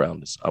your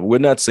surroundings. We're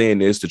not saying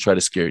this to try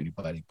to scare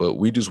anybody, but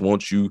we just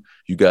want you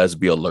guys to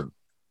be alert.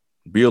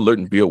 Be alert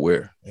and be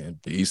aware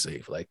and be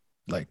safe, like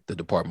the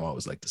department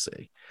always like to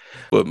say.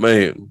 But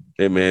man,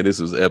 hey man, this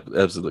was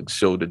absolute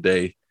show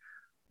today.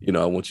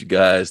 I want you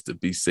guys to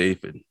be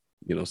safe and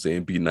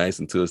be nice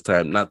until it's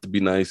time not to be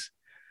nice.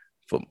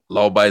 For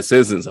law-abiding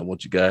citizens, I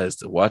want you guys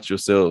to watch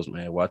yourselves,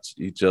 man. Watch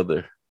each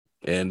other.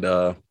 And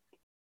I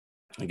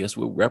guess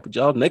we'll wrap with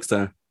y'all next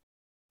time.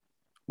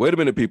 Wait a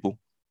minute, people.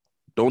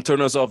 Don't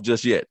turn us off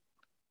just yet.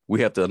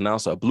 We have to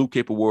announce our Blue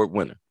Cape Award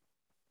winner.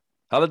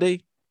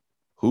 Holiday,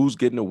 who's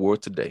getting the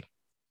award today?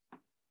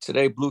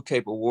 Today, Blue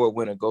Cape Award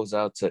winner goes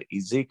out to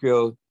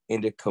Ezekiel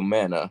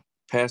Indicamana,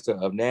 pastor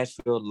of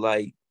Nashville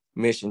Light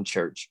Mission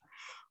Church.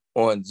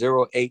 On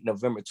 08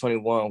 November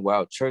 21,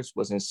 while church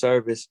was in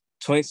service,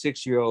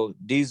 26-year-old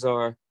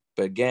Dizar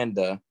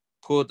Baganda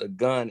pulled a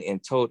gun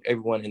and told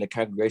everyone in the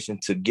congregation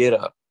to get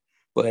up.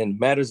 But in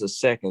matters of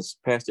seconds,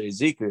 Pastor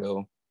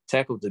Ezekiel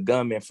tackled the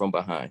gunman from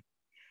behind.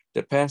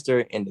 The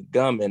pastor and the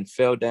gunman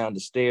fell down the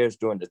stairs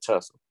during the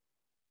tussle.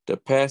 The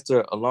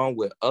pastor, along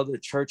with other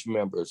church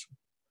members,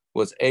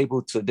 was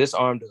able to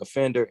disarm the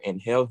offender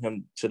and held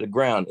him to the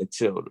ground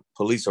until the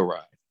police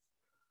arrived.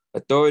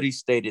 Authorities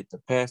stated the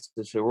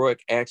pastor's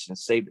heroic action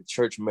saved the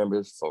church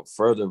members from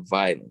further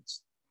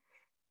violence.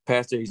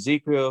 Pastor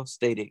Ezekiel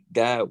stated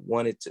God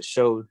wanted to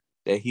show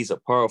that he's a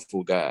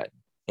powerful God.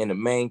 And the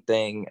main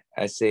thing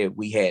I said,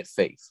 we had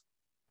faith.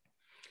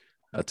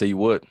 I'll tell you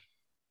what,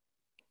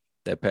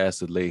 that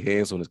pastor laid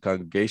hands on his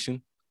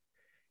congregation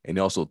and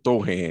also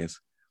throw hands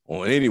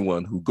on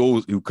anyone who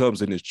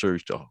comes in his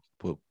church to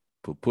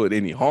put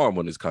any harm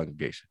on his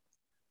congregation.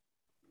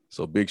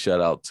 So big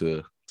shout out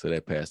to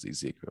that Pastor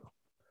Ezekiel.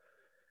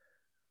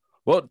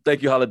 Well,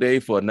 thank you, Holiday,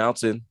 for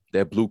announcing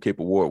that Blue Cape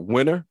Award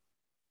winner.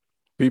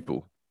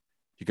 People,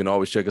 you can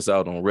always check us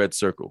out on Red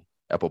Circle,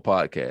 Apple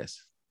Podcasts,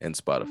 and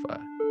Spotify.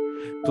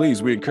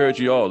 Please, we encourage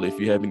you all, if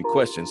you have any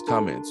questions,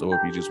 comments, or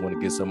if you just want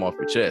to get some off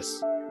your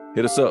chest,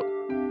 hit us up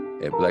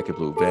at Black and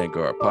Blue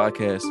Vanguard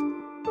Podcast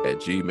at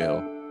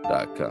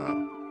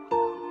gmail.com.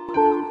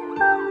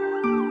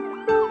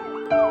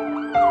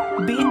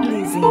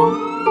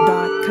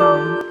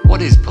 Beatleasing.com.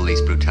 What is police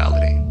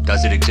brutality?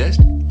 Does it exist?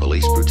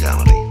 Police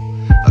brutality,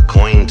 a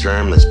coined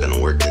term that's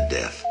been worked to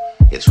death.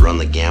 It's run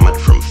the gamut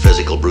from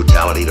physical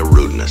brutality to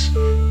rudeness,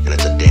 and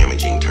it's a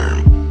damaging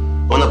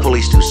term. When the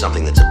police do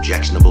something that's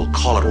objectionable,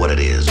 call it what it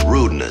is: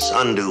 rudeness,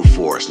 undue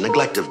force,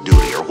 neglect of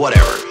duty, or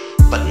whatever,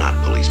 but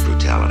not police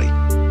brutality.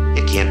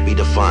 It can't be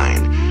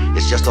defined.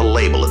 It's just a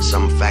label that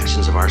some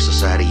factions of our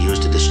society use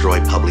to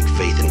destroy public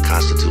faith in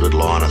constituted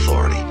law and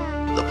authority: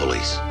 the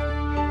police.